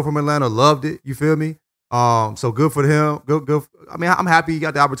 Niggas I know from Atlanta loved it. You feel me? So good for him. Good. I mean, I'm happy he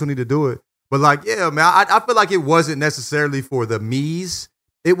got the opportunity to do it. But like, yeah, man, I feel like it wasn't necessarily for the me's.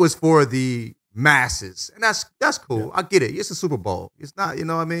 It was for the masses. And that's cool. Yeah. I get it. It's a Super Bowl. It's not, you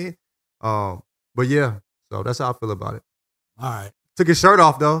know what I mean? But yeah, so that's how I feel about it. All right. Took his shirt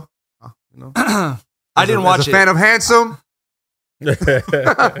off though. You know? I didn't watch it. As a fan of Handsome,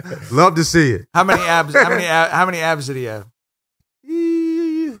 love to see it. How many abs? How many abs did he have?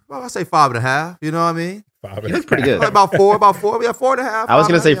 Well, I say 5.5. You know what I mean? He looks pretty good. Like about 4. Yeah, 4.5. I was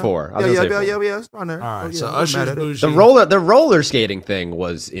gonna say 4. Yeah. It's on there. All right. So Usher's bougie. The roller skating thing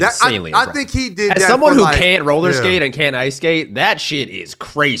was insanely. I think he did. As that someone for who can't skate and can't ice skate, that shit is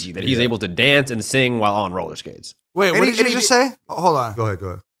crazy that he's able to dance and sing while on roller skates. Wait, what did you just say? Hold on. Go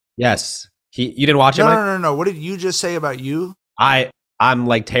ahead. Yes, you didn't watch it. No. What did you just say about you? I'm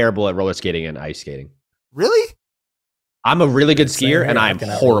like terrible at roller skating and ice skating. Really? I'm a really good skier, and I'm I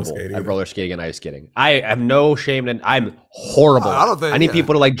cannot horrible roller skate at roller skating and ice skating. I have no shame, and I'm horrible. I don't think- I need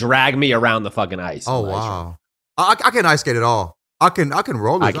people to like drag me around the fucking ice. Oh on the ice wow. I can't ice skate at all. I can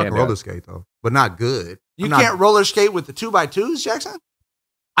roller. I can roller skate though, but not good. You can't roller skate with the 2x2s, Jackson?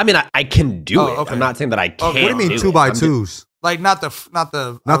 I mean, I can do it. Okay. I'm not saying that I can't. What do you mean 2x2s? Like not the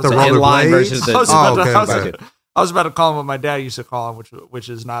roller inline blades versus the. I was about to call him what my dad used to call him, which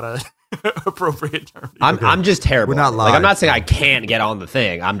is not a appropriate term. I'm just terrible. We're not like I'm live. not saying I can't get on the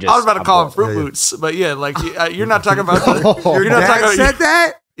thing. I was about to call him fruit boots, but yeah, like you're not talking about. You're not talking about. Said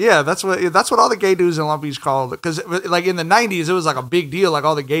that? Yeah, that's what all the gay dudes in Long Beach called it. Because like in the 90s, it was like a big deal. Like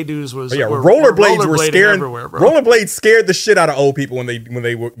all the gay dudes were rollerblades were scaring everywhere, bro. Rollerblades scared the shit out of old people when they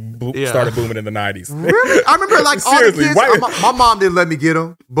started booming in the 90s. Really? I remember like all the kids. My mom didn't let me get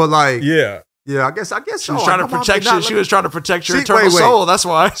them, but like yeah, I guess she was trying to protect you. She was trying to protect your eternal soul. That's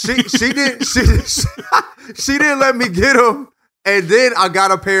why she didn't she didn't let me get them. And then I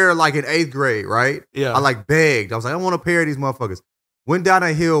got a pair like in 8th grade, right? Yeah. I like begged. I was like, I want a pair of these motherfuckers. Went down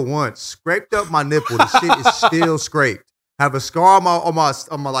a hill once, scraped up my nipple. The shit is still scraped. Have a scar on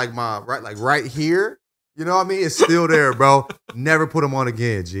my right here. You know what I mean? It's still there, bro. Never put them on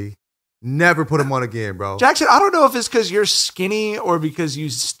again, G. Never put them on again, bro. Jackson, I don't know if it's because you're skinny or because you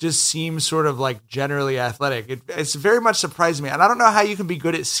just seem sort of like generally athletic. It's very much surprised me, and I don't know how you can be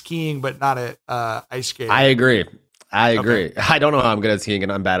good at skiing but not at ice skating. I agree. Okay. I don't know how I'm good at skiing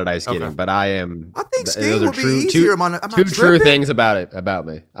and I'm bad at ice skating, but I am. I think skiing would be easier. Two true things about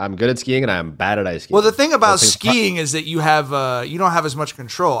me. I'm good at skiing and I'm bad at ice skating. Well, the thing about skiing is that you don't have as much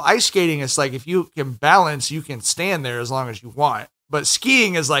control. Ice skating is like if you can balance, you can stand there as long as you want. But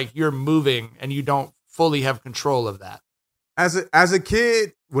skiing is like you're moving and you don't fully have control of that. As a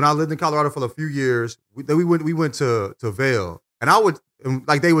kid, when I lived in Colorado for a few years, we went to Vail, and I would.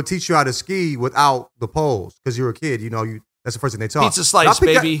 Like they would teach you how to ski without the poles because you're a kid. You know, that's the first thing they taught. Pizza slice,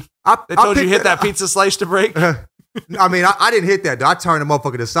 baby. They told you hit that pizza slice to break. I mean, I didn't hit that. Though. I turned the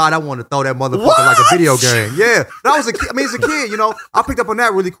motherfucker to the side. I wanted to throw that motherfucker like a video game. Yeah, but I was a kid. I mean, as a kid, you know, I picked up on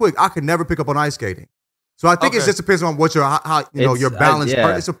that really quick. I could never pick up on ice skating. So I think it just depends on what your balance.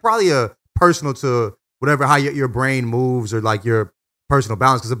 It's probably a personal to whatever how your brain moves or like your personal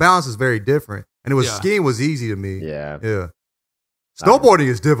balance because the balance is very different. And skiing was easy to me. Yeah. Snowboarding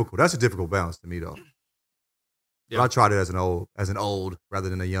is difficult. That's a difficult balance to me, though. Yeah. But I tried it as an old rather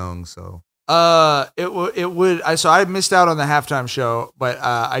than a young. So it would. So I missed out on the halftime show, but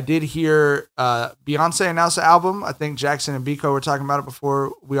I did hear Beyonce announce the album. I think Jackson and Biko were talking about it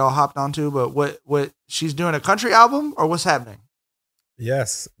before we all hopped onto. But what she's doing a country album or what's happening?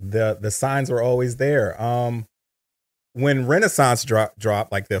 Yes, the signs were always there. When Renaissance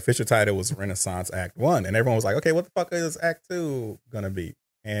dropped, like the official title was Renaissance Act 1, and everyone was like, okay, what the fuck is Act 2 going to be?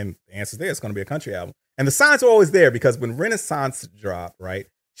 And the answer's there, it's going to be a country album. And the signs were always there because when Renaissance dropped, right,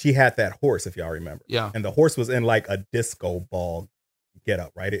 she had that horse, if y'all remember. Yeah. And the horse was in like a disco ball get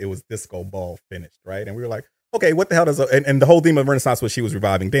up, right? It was disco ball finished, right? And we were like, okay, what the hell does and the whole theme of Renaissance was she was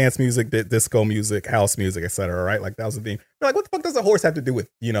reviving dance music, disco music, house music, etc. Right? Like that was the theme. We're like, what the fuck does a horse have to do with,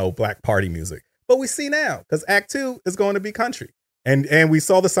 black party music? But we see now because Act 2 is going to be country, and we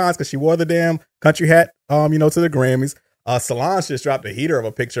saw the signs because she wore the damn country hat, to the Grammys. Solange just dropped a heater of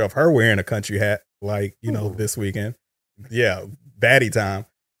a picture of her wearing a country hat, like this weekend. Yeah, baddie time,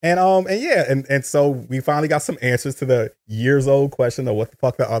 and so we finally got some answers to the years old question of what the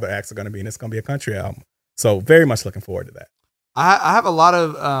fuck the other acts are going to be, and it's going to be a country album. So very much looking forward to that. I have a lot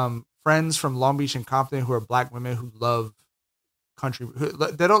of friends from Long Beach and Compton who are black women who love country.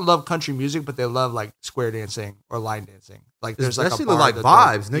 They don't love country music, but they love like square dancing or line dancing. Like there's like a bar like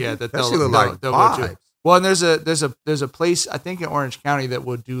vibes, nigga. Yeah, that they'll like go to. Well, and there's a place I think in Orange County that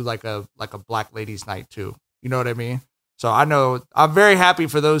will do like a black ladies night too. You know what I mean? So I know I'm very happy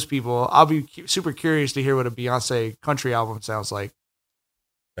for those people. I'll be super curious to hear what a Beyonce country album sounds like.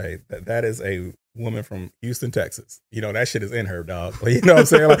 Hey, that is a woman from Houston, Texas. That shit is in her, dog. You know what I'm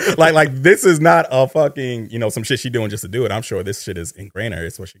saying? Like this is not a fucking, some shit she doing just to do it. I'm sure this shit is ingrained in her.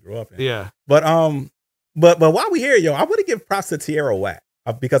 It's what she grew up in. Yeah. But while we here, I want to give props to Tierra Whack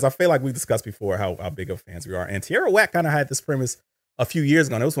because I feel like we discussed before how big of fans we are. And Tierra Whack kind of had this premise a few years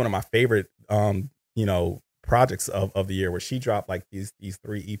ago. And it was one of my favorite, projects of the year where she dropped like these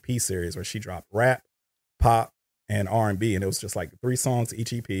 3 EP series where she dropped rap, pop, and R&B, and it was just like 3 songs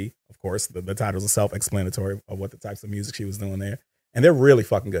each EP. Of course, the titles are self-explanatory of what the types of music she was doing there, and they're really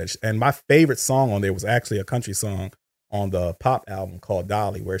fucking good. And my favorite song on there was actually a country song on the pop album called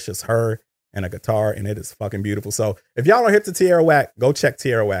Dolly, where it's just her and a guitar, and it is fucking beautiful. So if y'all are hip to Tierra Whack, go check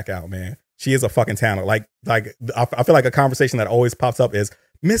Tierra Whack out, man. She is a fucking talent. Like I feel like a conversation that always pops up is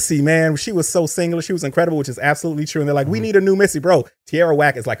Missy, man, she was so singular. She was incredible, which is absolutely true. And they're like, we need a new Missy, bro. Tierra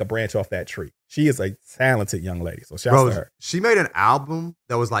Whack is like a branch off that tree. She is a talented young lady. So shout out to her. She made an album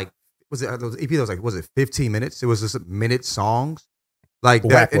that was like, was it EP that was like, was it 15 minutes? It was just minute songs. Like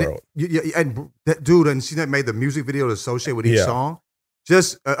that. Whack World. And that dude, and she made the music video to associate with each song.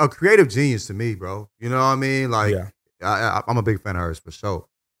 Just a creative genius to me, bro. You know what I mean? Like, I'm a big fan of hers for sure.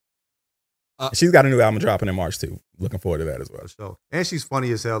 She's got a new album dropping in March too. Looking forward to that as well. So, and she's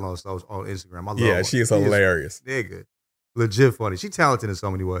funny as hell on Instagram. I love her. She is hilarious. Nigga, legit funny. She's talented in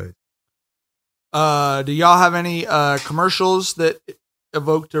so many ways. Do y'all have any commercials that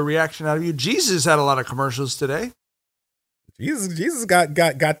evoked a reaction out of you? Jesus had a lot of commercials today. Jesus got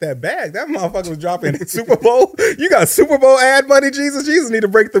that bag. That motherfucker was dropping Super Bowl. You got Super Bowl ad money, Jesus. Jesus need to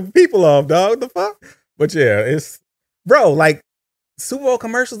break the people off, dog. The fuck? But yeah, it's bro, like Super Bowl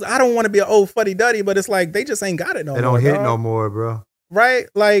commercials. I don't want to be an old fuddy duddy, but it's like they just ain't got it no more. They don't hit no more, bro. Right?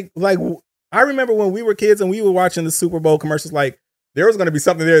 Like I remember when we were kids and we were watching the Super Bowl commercials, like there was going to be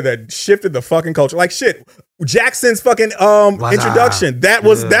something there that shifted the fucking culture. Like shit, Jackson's fucking introduction.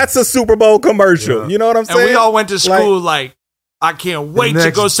 That's a Super Bowl commercial. You know what I'm saying? And we all went to school like I can't wait to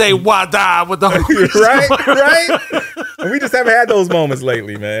go say wada with the right. And we just haven't had those moments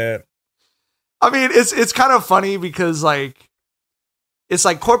lately, man. I mean, it's kind of funny because like it's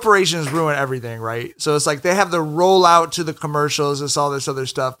like corporations ruin everything, right? So it's like they have the rollout to the commercials, it's all this other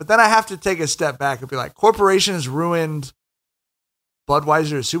stuff. But then I have to take a step back and be like, corporations ruined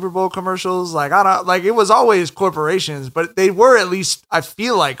Budweiser Super Bowl commercials. Like I don't like it was always corporations, but they were at least I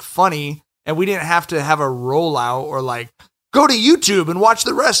feel like funny, and we didn't have to have a rollout or like go to YouTube and watch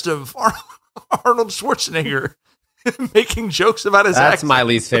the rest of Arnold Schwarzenegger making jokes about his That's accent. my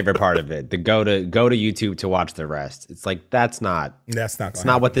least favorite part of it. The go to YouTube to watch the rest. It's like that's not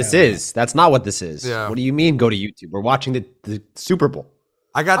what this is. That's not what this is. Yeah. What do you mean go to YouTube? We're watching the Super Bowl.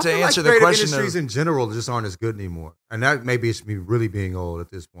 I got to feel answer like the question industries of, in general just aren't as good anymore. And that maybe it's me really being old at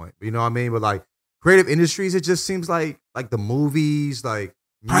this point. But you know what I mean? But like creative industries, it just seems like the movies, like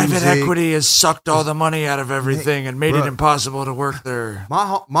private equity has sucked all the money out of everything and made it impossible to work there. My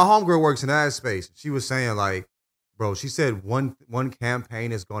homegirl works in that space. She was saying like, bro, she said one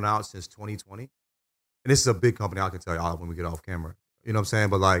campaign has gone out since 2020. And this is a big company, I can tell y'all when we get off camera. You know what I'm saying?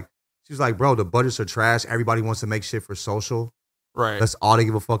 But like, she was like, bro, the budgets are trash. Everybody wants to make shit for social. Right. That's all they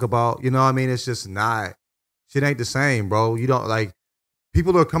give a fuck about. You know what I mean? It's just not, shit ain't the same, bro. You don't like,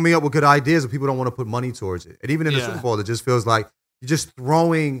 people are coming up with good ideas, but people don't want to put money towards it. And even in the Super Bowl, it just feels like you're just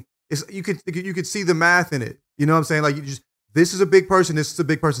throwing, you could see the math in it. You know what I'm saying? Like this is a big person, this is a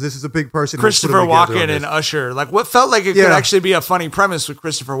big person, this is a big person. Christopher Walken and Usher. Like what felt like it could actually be a funny premise with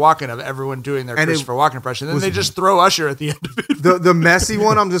Christopher Walken of everyone doing their Christopher Walken impression. Then they just throw Usher at the end of it. The messy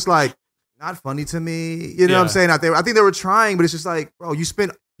one, I'm just like, not funny to me. You know what I'm saying? I think they were trying, but it's just like, bro, you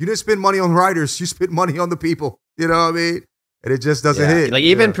didn't spend money on writers, you spent money on the people. You know what I mean? And it just doesn't hit. Like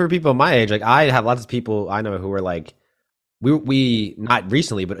even for people my age, like I have lots of people I know who are like, we not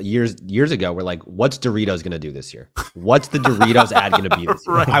recently, but years ago, we're like, what's Doritos going to do this year? What's the Doritos ad going to be this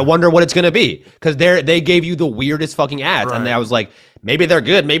year? Right. I wonder what it's going to be because they gave you the weirdest fucking ads. And I was like, maybe they're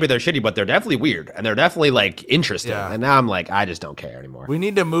good, maybe they're shitty, but they're definitely weird. And they're definitely like interesting. Yeah. And now I'm like, I just don't care anymore. We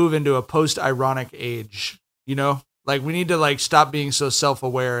need to move into a post-ironic age, you know? Like we need to like stop being so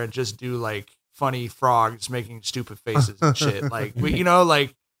self-aware and just do like funny frogs making stupid faces and shit. Like we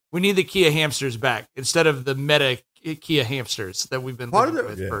need the Kia hamsters back instead of the meta Kia hamsters that we've been living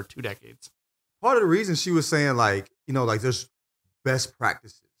with for 2 decades. Part of the reason she was saying like, you know, like there's best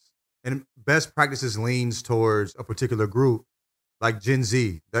practices and best practices leans towards a particular group like Gen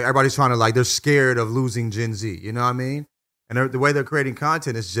Z. Everybody's trying to like, they're scared of losing Gen Z. You know what I mean? And the way they're creating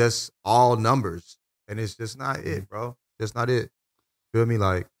content is just all numbers. And it's just not it, bro. Just not it. Feel me?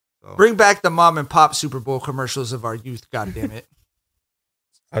 Like, so. Bring back the mom and pop Super Bowl commercials of our youth, goddammit.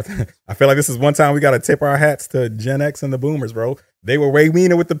 I feel like this is one time we got to tip our hats to Gen X and the Boomers, bro. They were way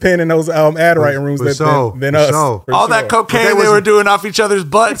meaner with the pen in those ad writing rooms than us. All that cocaine they were doing off each other's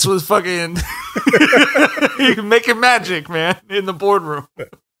butts was fucking making magic, man, in the boardroom.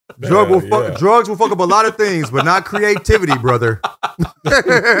 Drugs will fuck up a lot of things, but not creativity, brother.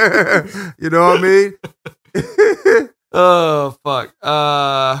 You know what I mean? Oh, fuck.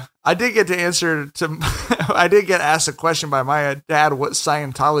 I did get I did get asked a question by my dad, what's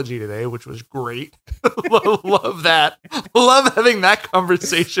Scientology today, which was great. Love that. Love having that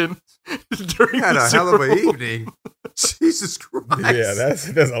conversation during you had a hell of an evening. Jesus Christ. Yeah,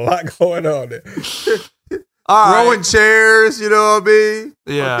 there's a lot going on there. Throwing chairs, you know what I mean?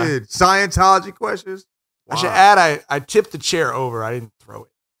 Yeah. Fucking Scientology questions. Wow. I should add, I tipped the chair over. I didn't throw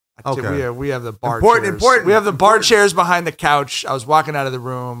it. Okay. We have the bar Important, chairs. important, We have the bar important. chairs behind the couch. I was walking out of the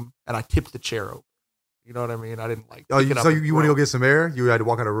room and I tipped the chair over. You know what I mean? I didn't like. Oh, pick it up so and you want to throw go get some air? You had to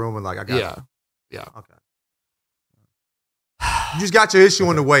walk out of the room and like, I got Yeah. it. Yeah. Okay. You just got your issue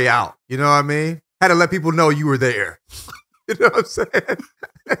on the way out. You know what I mean? Had to let people know you were there. You know what I'm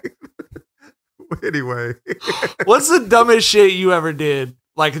saying? Anyway. What's the dumbest shit you ever did?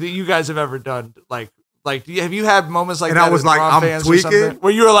 Like that you guys have ever done? Like have you had moments like And that? I was with like, Ron I'm fans or tweaking. something?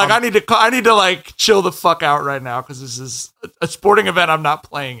 Where you were like, I need to like chill the fuck out right now because this is a sporting event I'm not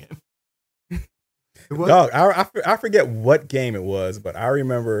playing in. Dog, I forget what game it was, but I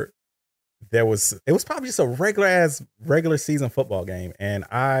remember it was probably just a regular season football game, and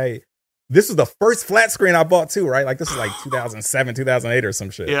this was the first flat screen I bought too, right? Like this was like 2007, 2008 or some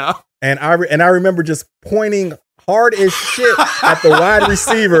shit. Yeah. And I remember just pointing hard as shit at the wide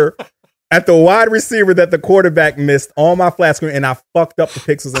receiver. At the wide receiver that the quarterback missed on my flat screen, and I fucked up the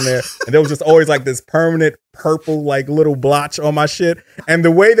pixels in there. And there was just always like this permanent purple like little blotch on my shit. And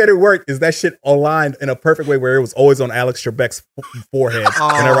the way that it worked is that shit aligned in a perfect way where it was always on Alex Trebek's forehead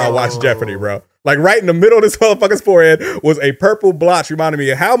whenever I watched Jeopardy, bro. Like right in the middle of this motherfucker's forehead was a purple blotch, reminding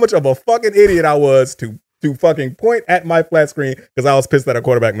me of how much of a fucking idiot I was to fucking point at my flat screen because I was pissed that a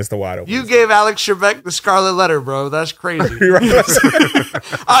quarterback missed a wide open. You gave Alex Trebek the scarlet letter, bro. That's crazy. Right?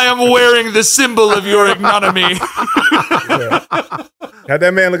 I am wearing the symbol of your ignominy. Yeah. Had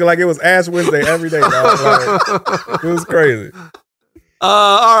that man looking like it was Ash Wednesday every day, dog. Like, it was crazy.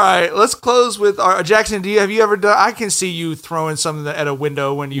 All right, let's close with our Jackson. Have you ever done? I can see you throwing something at a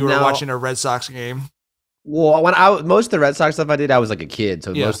window when you were No. watching a Red Sox game. Well, most of the Red Sox stuff I did, I was like a kid,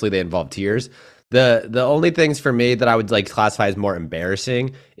 so mostly they involved tears. The only things for me that I would like classify as more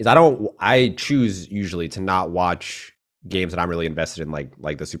embarrassing is I choose usually to not watch games that I'm really invested in,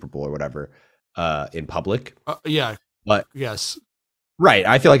 like the Super Bowl or whatever, in public. Yeah, but yes, right.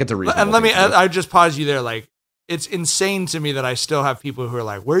 I feel like it's a reasonable. And let me, thing to do. I just pause you there. Like, it's insane to me that I still have people who are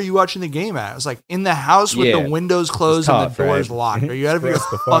like, "Where are you watching the game at?" It's like in the house with Yeah. the windows closed It's and tough, the doors right? locked. Are you out of your Stress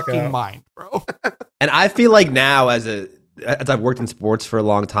the fuck fucking out. mind, bro? And I feel like now, as I've worked in sports for a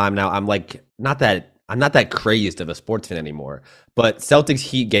long time now, I'm like I'm not that crazed of a sports fan anymore. But Celtics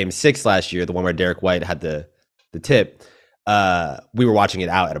Heat game 6 last year, the one where Derek White had the tip, we were watching it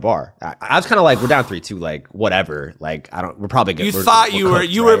out at a bar. I was kind of like, we're down 3-2, like whatever. Like we're probably good. You We're thought you were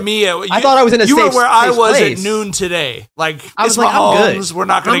cooked, you were right? me. I thought I was in a You safe, were where I safe was place. at noon today. Like I was it's like, I'm Mahomes. good. We're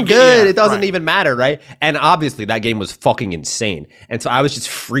not going I'm to get good. you. It doesn't Right. even matter, right? And obviously that game was fucking insane. And so I was just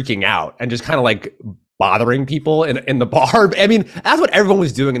freaking out and just kind of like bothering people in the bar. I mean, that's what everyone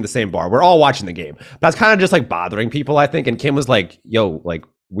was doing in the same bar. We're all watching the game. But I was kind of just like bothering people, I think. And Kim was like, yo, like,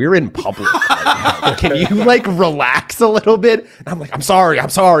 we're in public. Like, can you like relax a little bit? And I'm like, I'm sorry.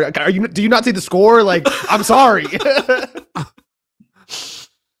 Do you not see the score? Like, I'm sorry.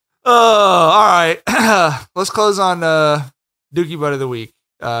 All right. Let's close on Dookie Butt of the Week.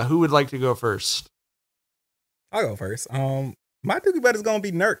 Who would like to go first? I'll go first. My Dookie Butt is gonna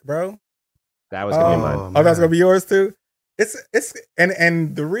be Nurk, bro. That was gonna be mine. Oh, that's gonna be yours too. It's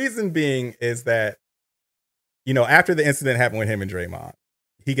and the reason being is that, you know, after the incident happened with him and Draymond,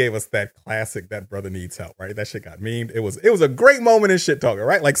 he gave us that classic "that brother needs help," right? That shit got memed. It was a great moment in shit talking,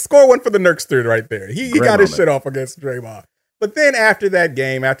 right? Like score one for the Nurkster right there. He got his shit off against Draymond. But then after that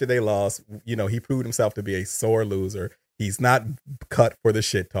game, after they lost, you know, he proved himself to be a sore loser. He's not cut for the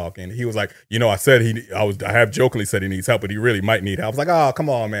shit talking. He was like, you know, I have jokingly said he needs help, but he really might need help. I was like, oh, come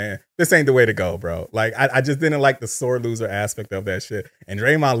on, man. This ain't the way to go, bro. Like, I just didn't like the sore loser aspect of that shit. And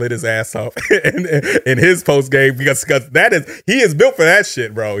Draymond lit his ass up in his post game because he is built for that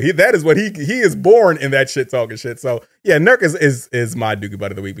shit, bro. That is what he is born in that shit talking shit. So yeah, Nurk is my Dookie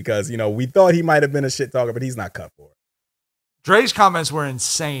Butt of the Week because, you know, we thought he might have been a shit talker, but he's not cut for it. Dre's comments were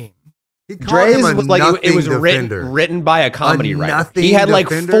insane. Dre's was like it was written by a comedy writer. He had like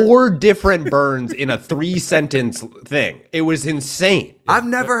 4 different burns in a 3-sentence thing. It was insane. I've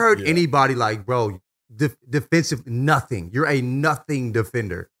never heard anybody like, bro, defensive nothing. You're a nothing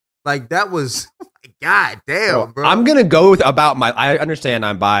defender. Like that was, god damn, bro. I'm gonna go with I understand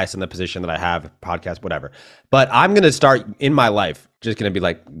I'm biased in the position that I have, podcast, whatever. But I'm gonna start in my life just gonna be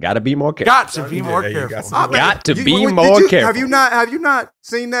like, gotta be more careful. Got to be more careful. Got to be more careful. Have you not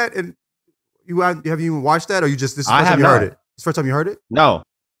seen that? And have you even watched that, or you just this is the I first have time you not. heard it? It's the first time you heard it? No.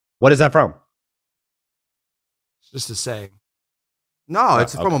 What is that from? Just a saying. No,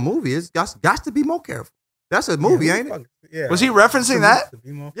 it's from a movie. It's got to be more careful. That's a movie, ain't it? Yeah. Was he referencing that?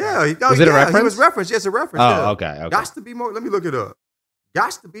 Yeah. Was it a reference? He was referenced. Yes, a reference. Oh, yeah. okay. Got to be more. Let me look it up.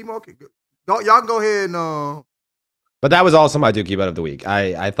 Got to be more. Y'all can go ahead and But that was also my Dookie Butt of the week.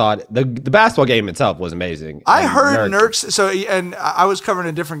 I thought the basketball game itself was amazing. I And heard Nurk's. So, and I was covering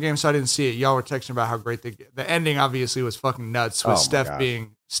a different game, so I didn't see it. Y'all were texting about how great the ending obviously was fucking nuts with Steph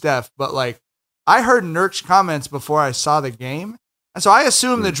being Steph. But like, I heard Nurk's comments before I saw the game. And so I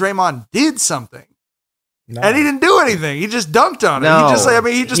assumed that Draymond did something. No. And he didn't do anything. He just dunked on him. He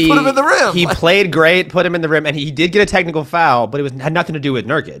just put him in the rim. He played great, put him in the rim, and he did get a technical foul, but it had nothing to do with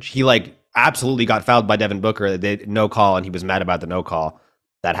Nurkic. He absolutely got fouled by Devin Booker. They no call, and he was mad about the no call.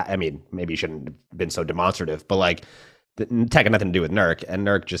 Maybe he shouldn't have been so demonstrative, but tech had nothing to do with Nurk, and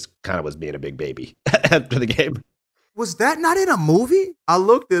Nurk just kind of was being a big baby after the game. Was that not in a movie? I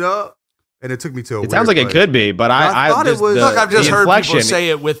looked it up, and it took me to a It sounds like it could be, but I thought it was. Look, I've just heard people say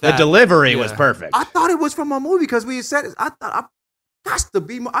it with that. The delivery was perfect. I thought it was from a movie because we said it. I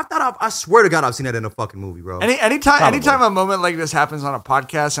swear to God, I've seen that in a fucking movie, bro. Anytime a moment like this happens on a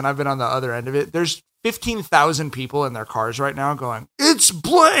podcast, and I've been on the other end of it, there's 15,000 people in their cars right now going, "It's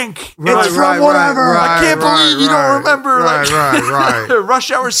blank. It's from whatever. I can't believe you don't remember." Right.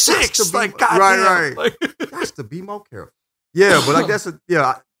 Rush Hour 6. Goddamn. Has to be more careful. Yeah, but I guess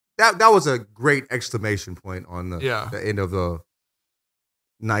that was a great exclamation point on the end of the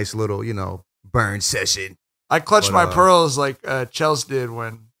nice little burn session. I clutched my pearls like Chels did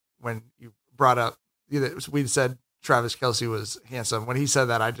when you brought up. We said Travis Kelce was handsome. When he said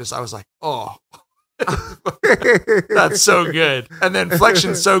that, I was like, oh, that's so good. And then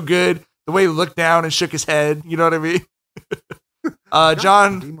Flexion's so good. The way he looked down and shook his head. You know what I mean?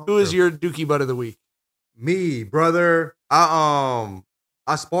 John, who is your Dookie Butt of the week? Me, brother. I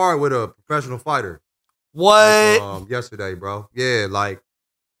sparred with a professional fighter. What? Yesterday, bro. Yeah,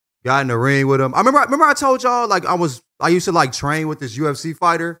 got in the ring with him. I remember I told y'all I used to train with this UFC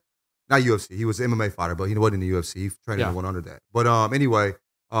fighter. Not UFC. He was an MMA fighter, but he wasn't in the UFC. He trained in the one under that. But anyway,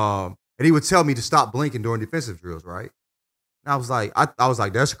 and he would tell me to stop blinking during defensive drills, right? And I was like,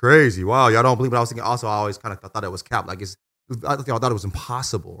 that's crazy. Wow, y'all don't blink. But I was thinking also I always kind of thought it was cap. I thought it was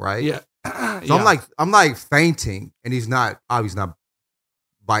impossible, right? Yeah. So I'm fainting, and he's not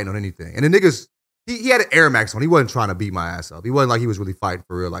biting on anything. And the niggas. He had an Air Max on. He wasn't trying to beat my ass up. He wasn't he was really fighting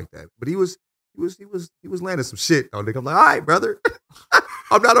for real like that. But he was landing some shit. I'm like, all right, brother.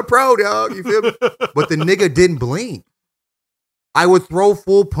 I'm not a pro, dog. You feel me? But the nigga didn't blink. I would throw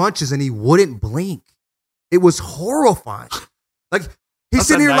full punches and he wouldn't blink. It was horrifying. He's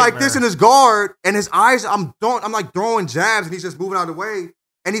sitting here like this in his guard, and his eyes. I'm throwing jabs, and he's just moving out of the way,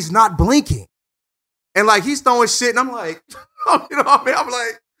 and he's not blinking. And he's throwing shit, and I'm like, you know what I mean? I'm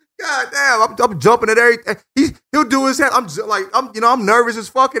like, God damn, I'm jumping at everything. He'll do his head. I'm nervous as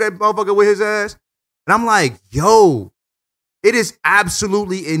fuck at that motherfucker with his ass. And I'm like, yo, it is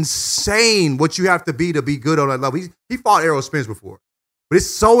absolutely insane what you have to be good on that level. He fought Errol Spence before. But it's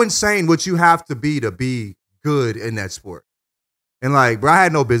so insane what you have to be good in that sport. And bro, I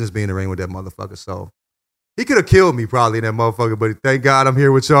had no business being in the ring with that motherfucker. So he could have killed me probably in that motherfucker, but thank God I'm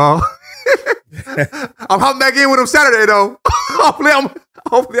here with y'all. I'm hopping back in with him Saturday though.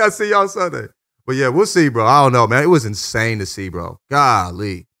 Hopefully I see y'all Sunday. But yeah, we'll see, bro. I don't know, man. It was insane to see, bro.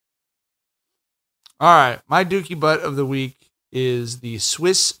 Golly. All right. My Dookie Butt of the week is the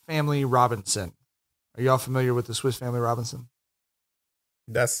Swiss Family Robinson. Are y'all familiar with the Swiss Family Robinson?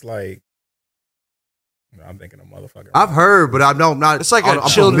 That's I'm thinking of motherfucker. I've heard, but I'm not. It's like I'm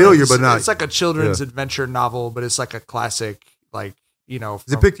familiar, but not. It's like a children's adventure novel, but it's like a classic, Does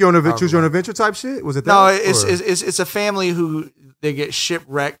it pick you on a choose your own adventure type shit? Was it that? No, it's a family who they get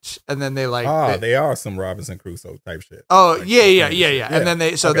shipwrecked and then they they are some Robinson Crusoe type shit. Oh, yeah. And then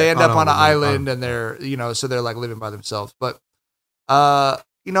they end up on an island and they're, so they're living by themselves. But I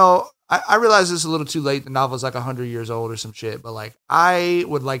realize this is a little too late. The novel's 100 years old or some shit, but I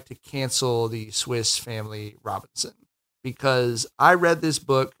would like to cancel the Swiss Family Robinson because I read this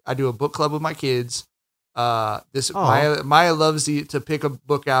book. I do a book club with my kids. Maya loves to pick a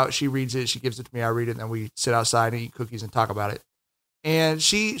book out. She reads it. She gives it to me. I read it. And then we sit outside and eat cookies and talk about it. And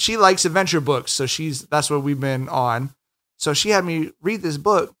she likes adventure books. So that's what we've been on. So she had me read this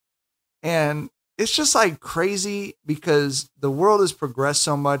book and it's just crazy because the world has progressed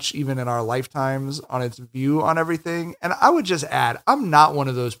so much, even in our lifetimes, on its view on everything. And I would just add, I'm not one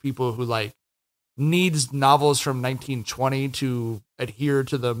of those people who needs novels from 1920 to adhere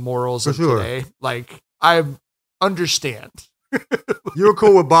to the morals of today. I understand. You were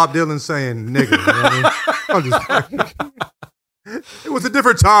cool with Bob Dylan saying nigga. You know what I mean? It was a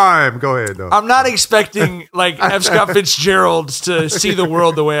different time. Go ahead, though. I'm not expecting F. Scott Fitzgerald to see the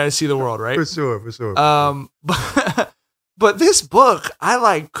world the way I see the world, right? For sure. But this book,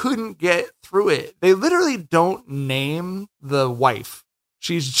 I couldn't get through it. They literally don't name the wife.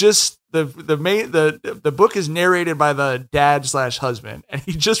 She's just the book is narrated by the dad/husband, and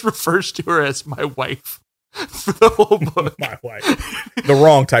he just refers to her as my wife for the whole book. My wife. The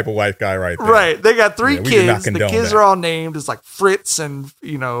wrong type of wife guy right there. Right. They got 3 Yeah, we do not kids. The condone kids that. are all named. It's like Fritz and,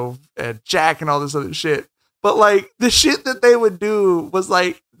 and Jack and all this other shit. But like the shit that they would do was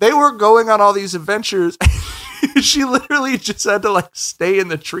like they were going on all these adventures. She literally just had to like stay in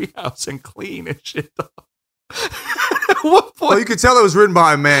the treehouse and clean and shit. At what point? Well, you could tell it was written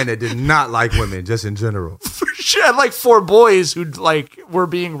by a man that did not like women, just in general. For sure, had like 4 boys who like were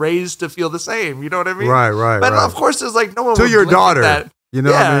being raised to feel the same. You know what I mean? Right. But of course, there's like no one To would your blink at daughter, that. you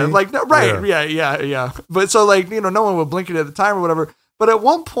know what I mean? Like no, right? Yeah. But so like no one would blink it at the time or whatever. But at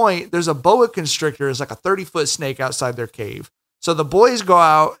one point, there's a boa constrictor. It's like a 30-foot snake outside their cave. So the boys go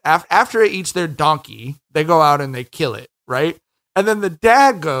out after it eats their donkey. They go out and they kill it, right? And then the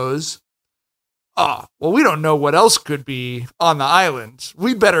dad goes, "Oh, well, we don't know what else could be on the island.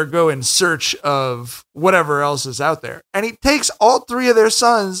 We better go in search of whatever else is out there." And he takes all 3 of their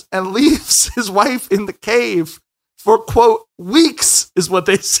sons and leaves his wife in the cave for, quote, weeks, is what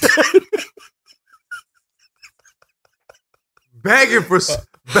they said. Begging for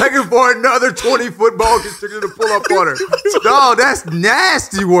another 20 football constrictor to pull up on her. No, that's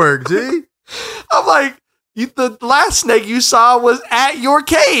nasty work, G. I'm like, the last snake you saw was at your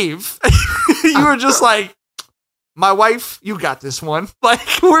cave. You were just like, my wife, you got this one.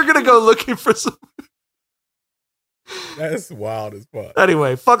 Like, we're going to go looking for some. That's wild as fuck.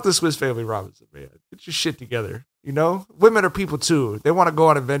 Anyway, fuck the Swiss Family Robinson, man. Get your shit together. You know, women are people too. They want to go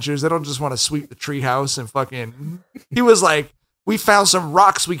on adventures. They don't just want to sweep the treehouse and fucking. He was like, we found some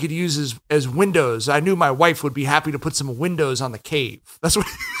rocks we could use as windows. I knew my wife would be happy to put some windows on the cave. That's what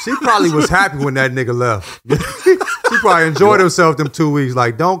she probably was happy when that nigga left. She probably enjoyed herself them 2 weeks.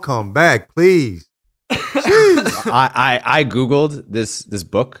 Like, don't come back, please. I googled this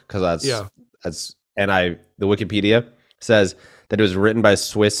book because the Wikipedia says that it was written by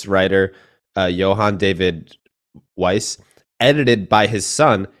Swiss writer Johann David Weiss, edited by his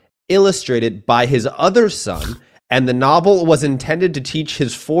son, illustrated by his other son, and the novel was intended to teach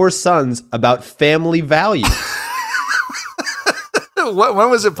his 4 sons about family values. When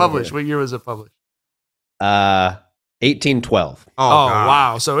was it published? What year was it published? 1812. Oh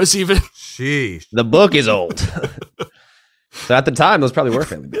wow! So it's even. Sheesh. The book is old. So at the time, those probably were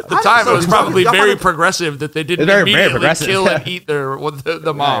family values. At the time, it was probably very progressive that they didn't very immediately progressive. kill and eat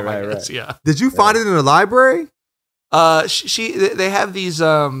the mom. Right, I guess. Yeah. Did you find it in the library? They have these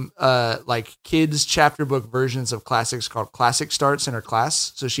like kids chapter book versions of classics called Classic Starts in her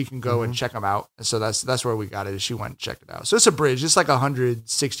class, so she can go and check them out. And so that's where we got it. She went and checked it out. So it's a bridge. It's like a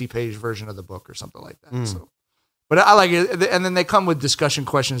 160-page version of the book or something like that. So, but I like it. And then they come with discussion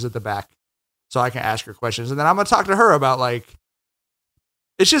questions at the back, so I can ask her questions, and then I'm gonna talk to her about like.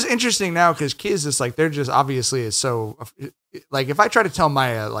 It's just interesting now because kids, it's like they're just obviously is so like if I try to tell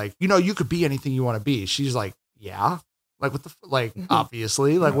Maya like you could be anything you want to be, she's like. Yeah. Like what the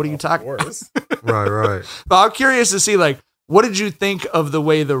obviously, like what are you talking about? Right. But I'm curious to see like what did you think of the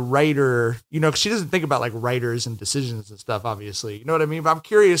way the writer, cause she doesn't think about like writers and decisions and stuff, obviously. You know what I mean? But I'm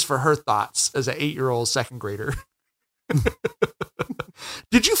curious for her thoughts as an 8-year-old second grader.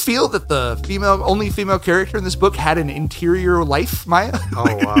 Did you feel that the only female character in this book had an interior life, Maya?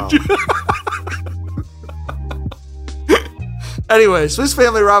 Oh wow. Anyway, Swiss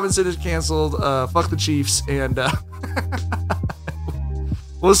Family Robinson is canceled. Fuck the Chiefs, and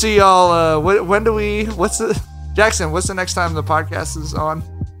we'll see y'all. When do we? Jackson? What's the next time the podcast is on?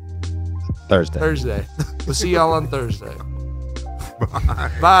 Thursday. We'll see y'all on Thursday.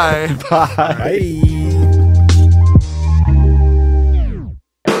 Bye. Bye.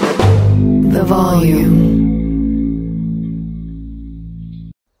 The volume.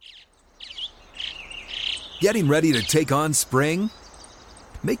 Getting ready to take on spring?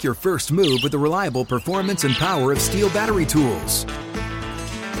 Make your first move with the reliable performance and power of Steel battery tools.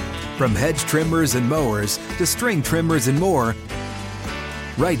 From hedge trimmers and mowers to string trimmers and more,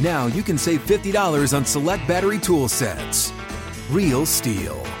 right now you can save $50 on select battery tool sets. Real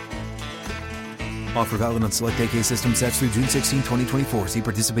Steel. Offer valid on select AK system sets through June 16, 2024. See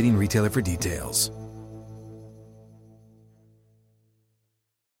participating retailer for details.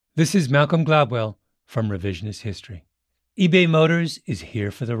 This is Malcolm Gladwell from Revisionist History. eBay Motors is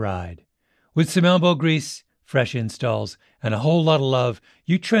here for the ride. With some elbow grease, fresh installs, and a whole lot of love,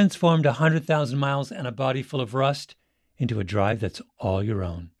 you transformed 100,000 miles and a body full of rust into a drive that's all your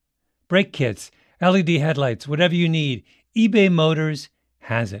own. Brake kits, LED headlights, whatever you need, eBay Motors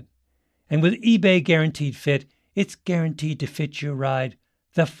has it. And with eBay Guaranteed Fit, it's guaranteed to fit your ride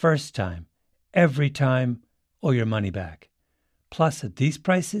the first time, every time, or your money back. Plus, at these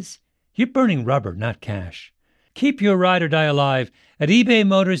prices, you're burning rubber, not cash. Keep your ride or die alive at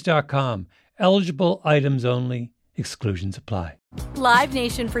ebaymotors.com. Eligible items only. Exclusions apply. Live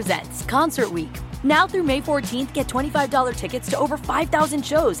Nation presents Concert Week. Now through May 14th, get $25 tickets to over 5,000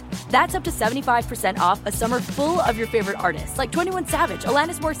 shows. That's up to 75% off a summer full of your favorite artists like 21 Savage,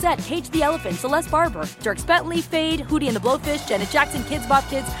 Alanis Morissette, Cage the Elephant, Celeste Barber, Dierks Bentley, Fade, Hootie and the Blowfish, Janet Jackson, Kids Bop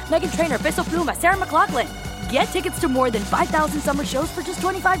Kids, Meghan Trainor, Bissell Pluma, Sarah McLachlan. Get tickets to more than 5,000 summer shows for just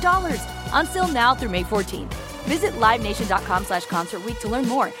 $25. Until now through May 14th. Visit LiveNation.com/Concert Week to learn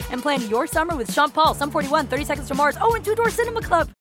more and plan your summer with Sean Paul, Sum 41, 30 Seconds to Mars, and Two Door Cinema Club.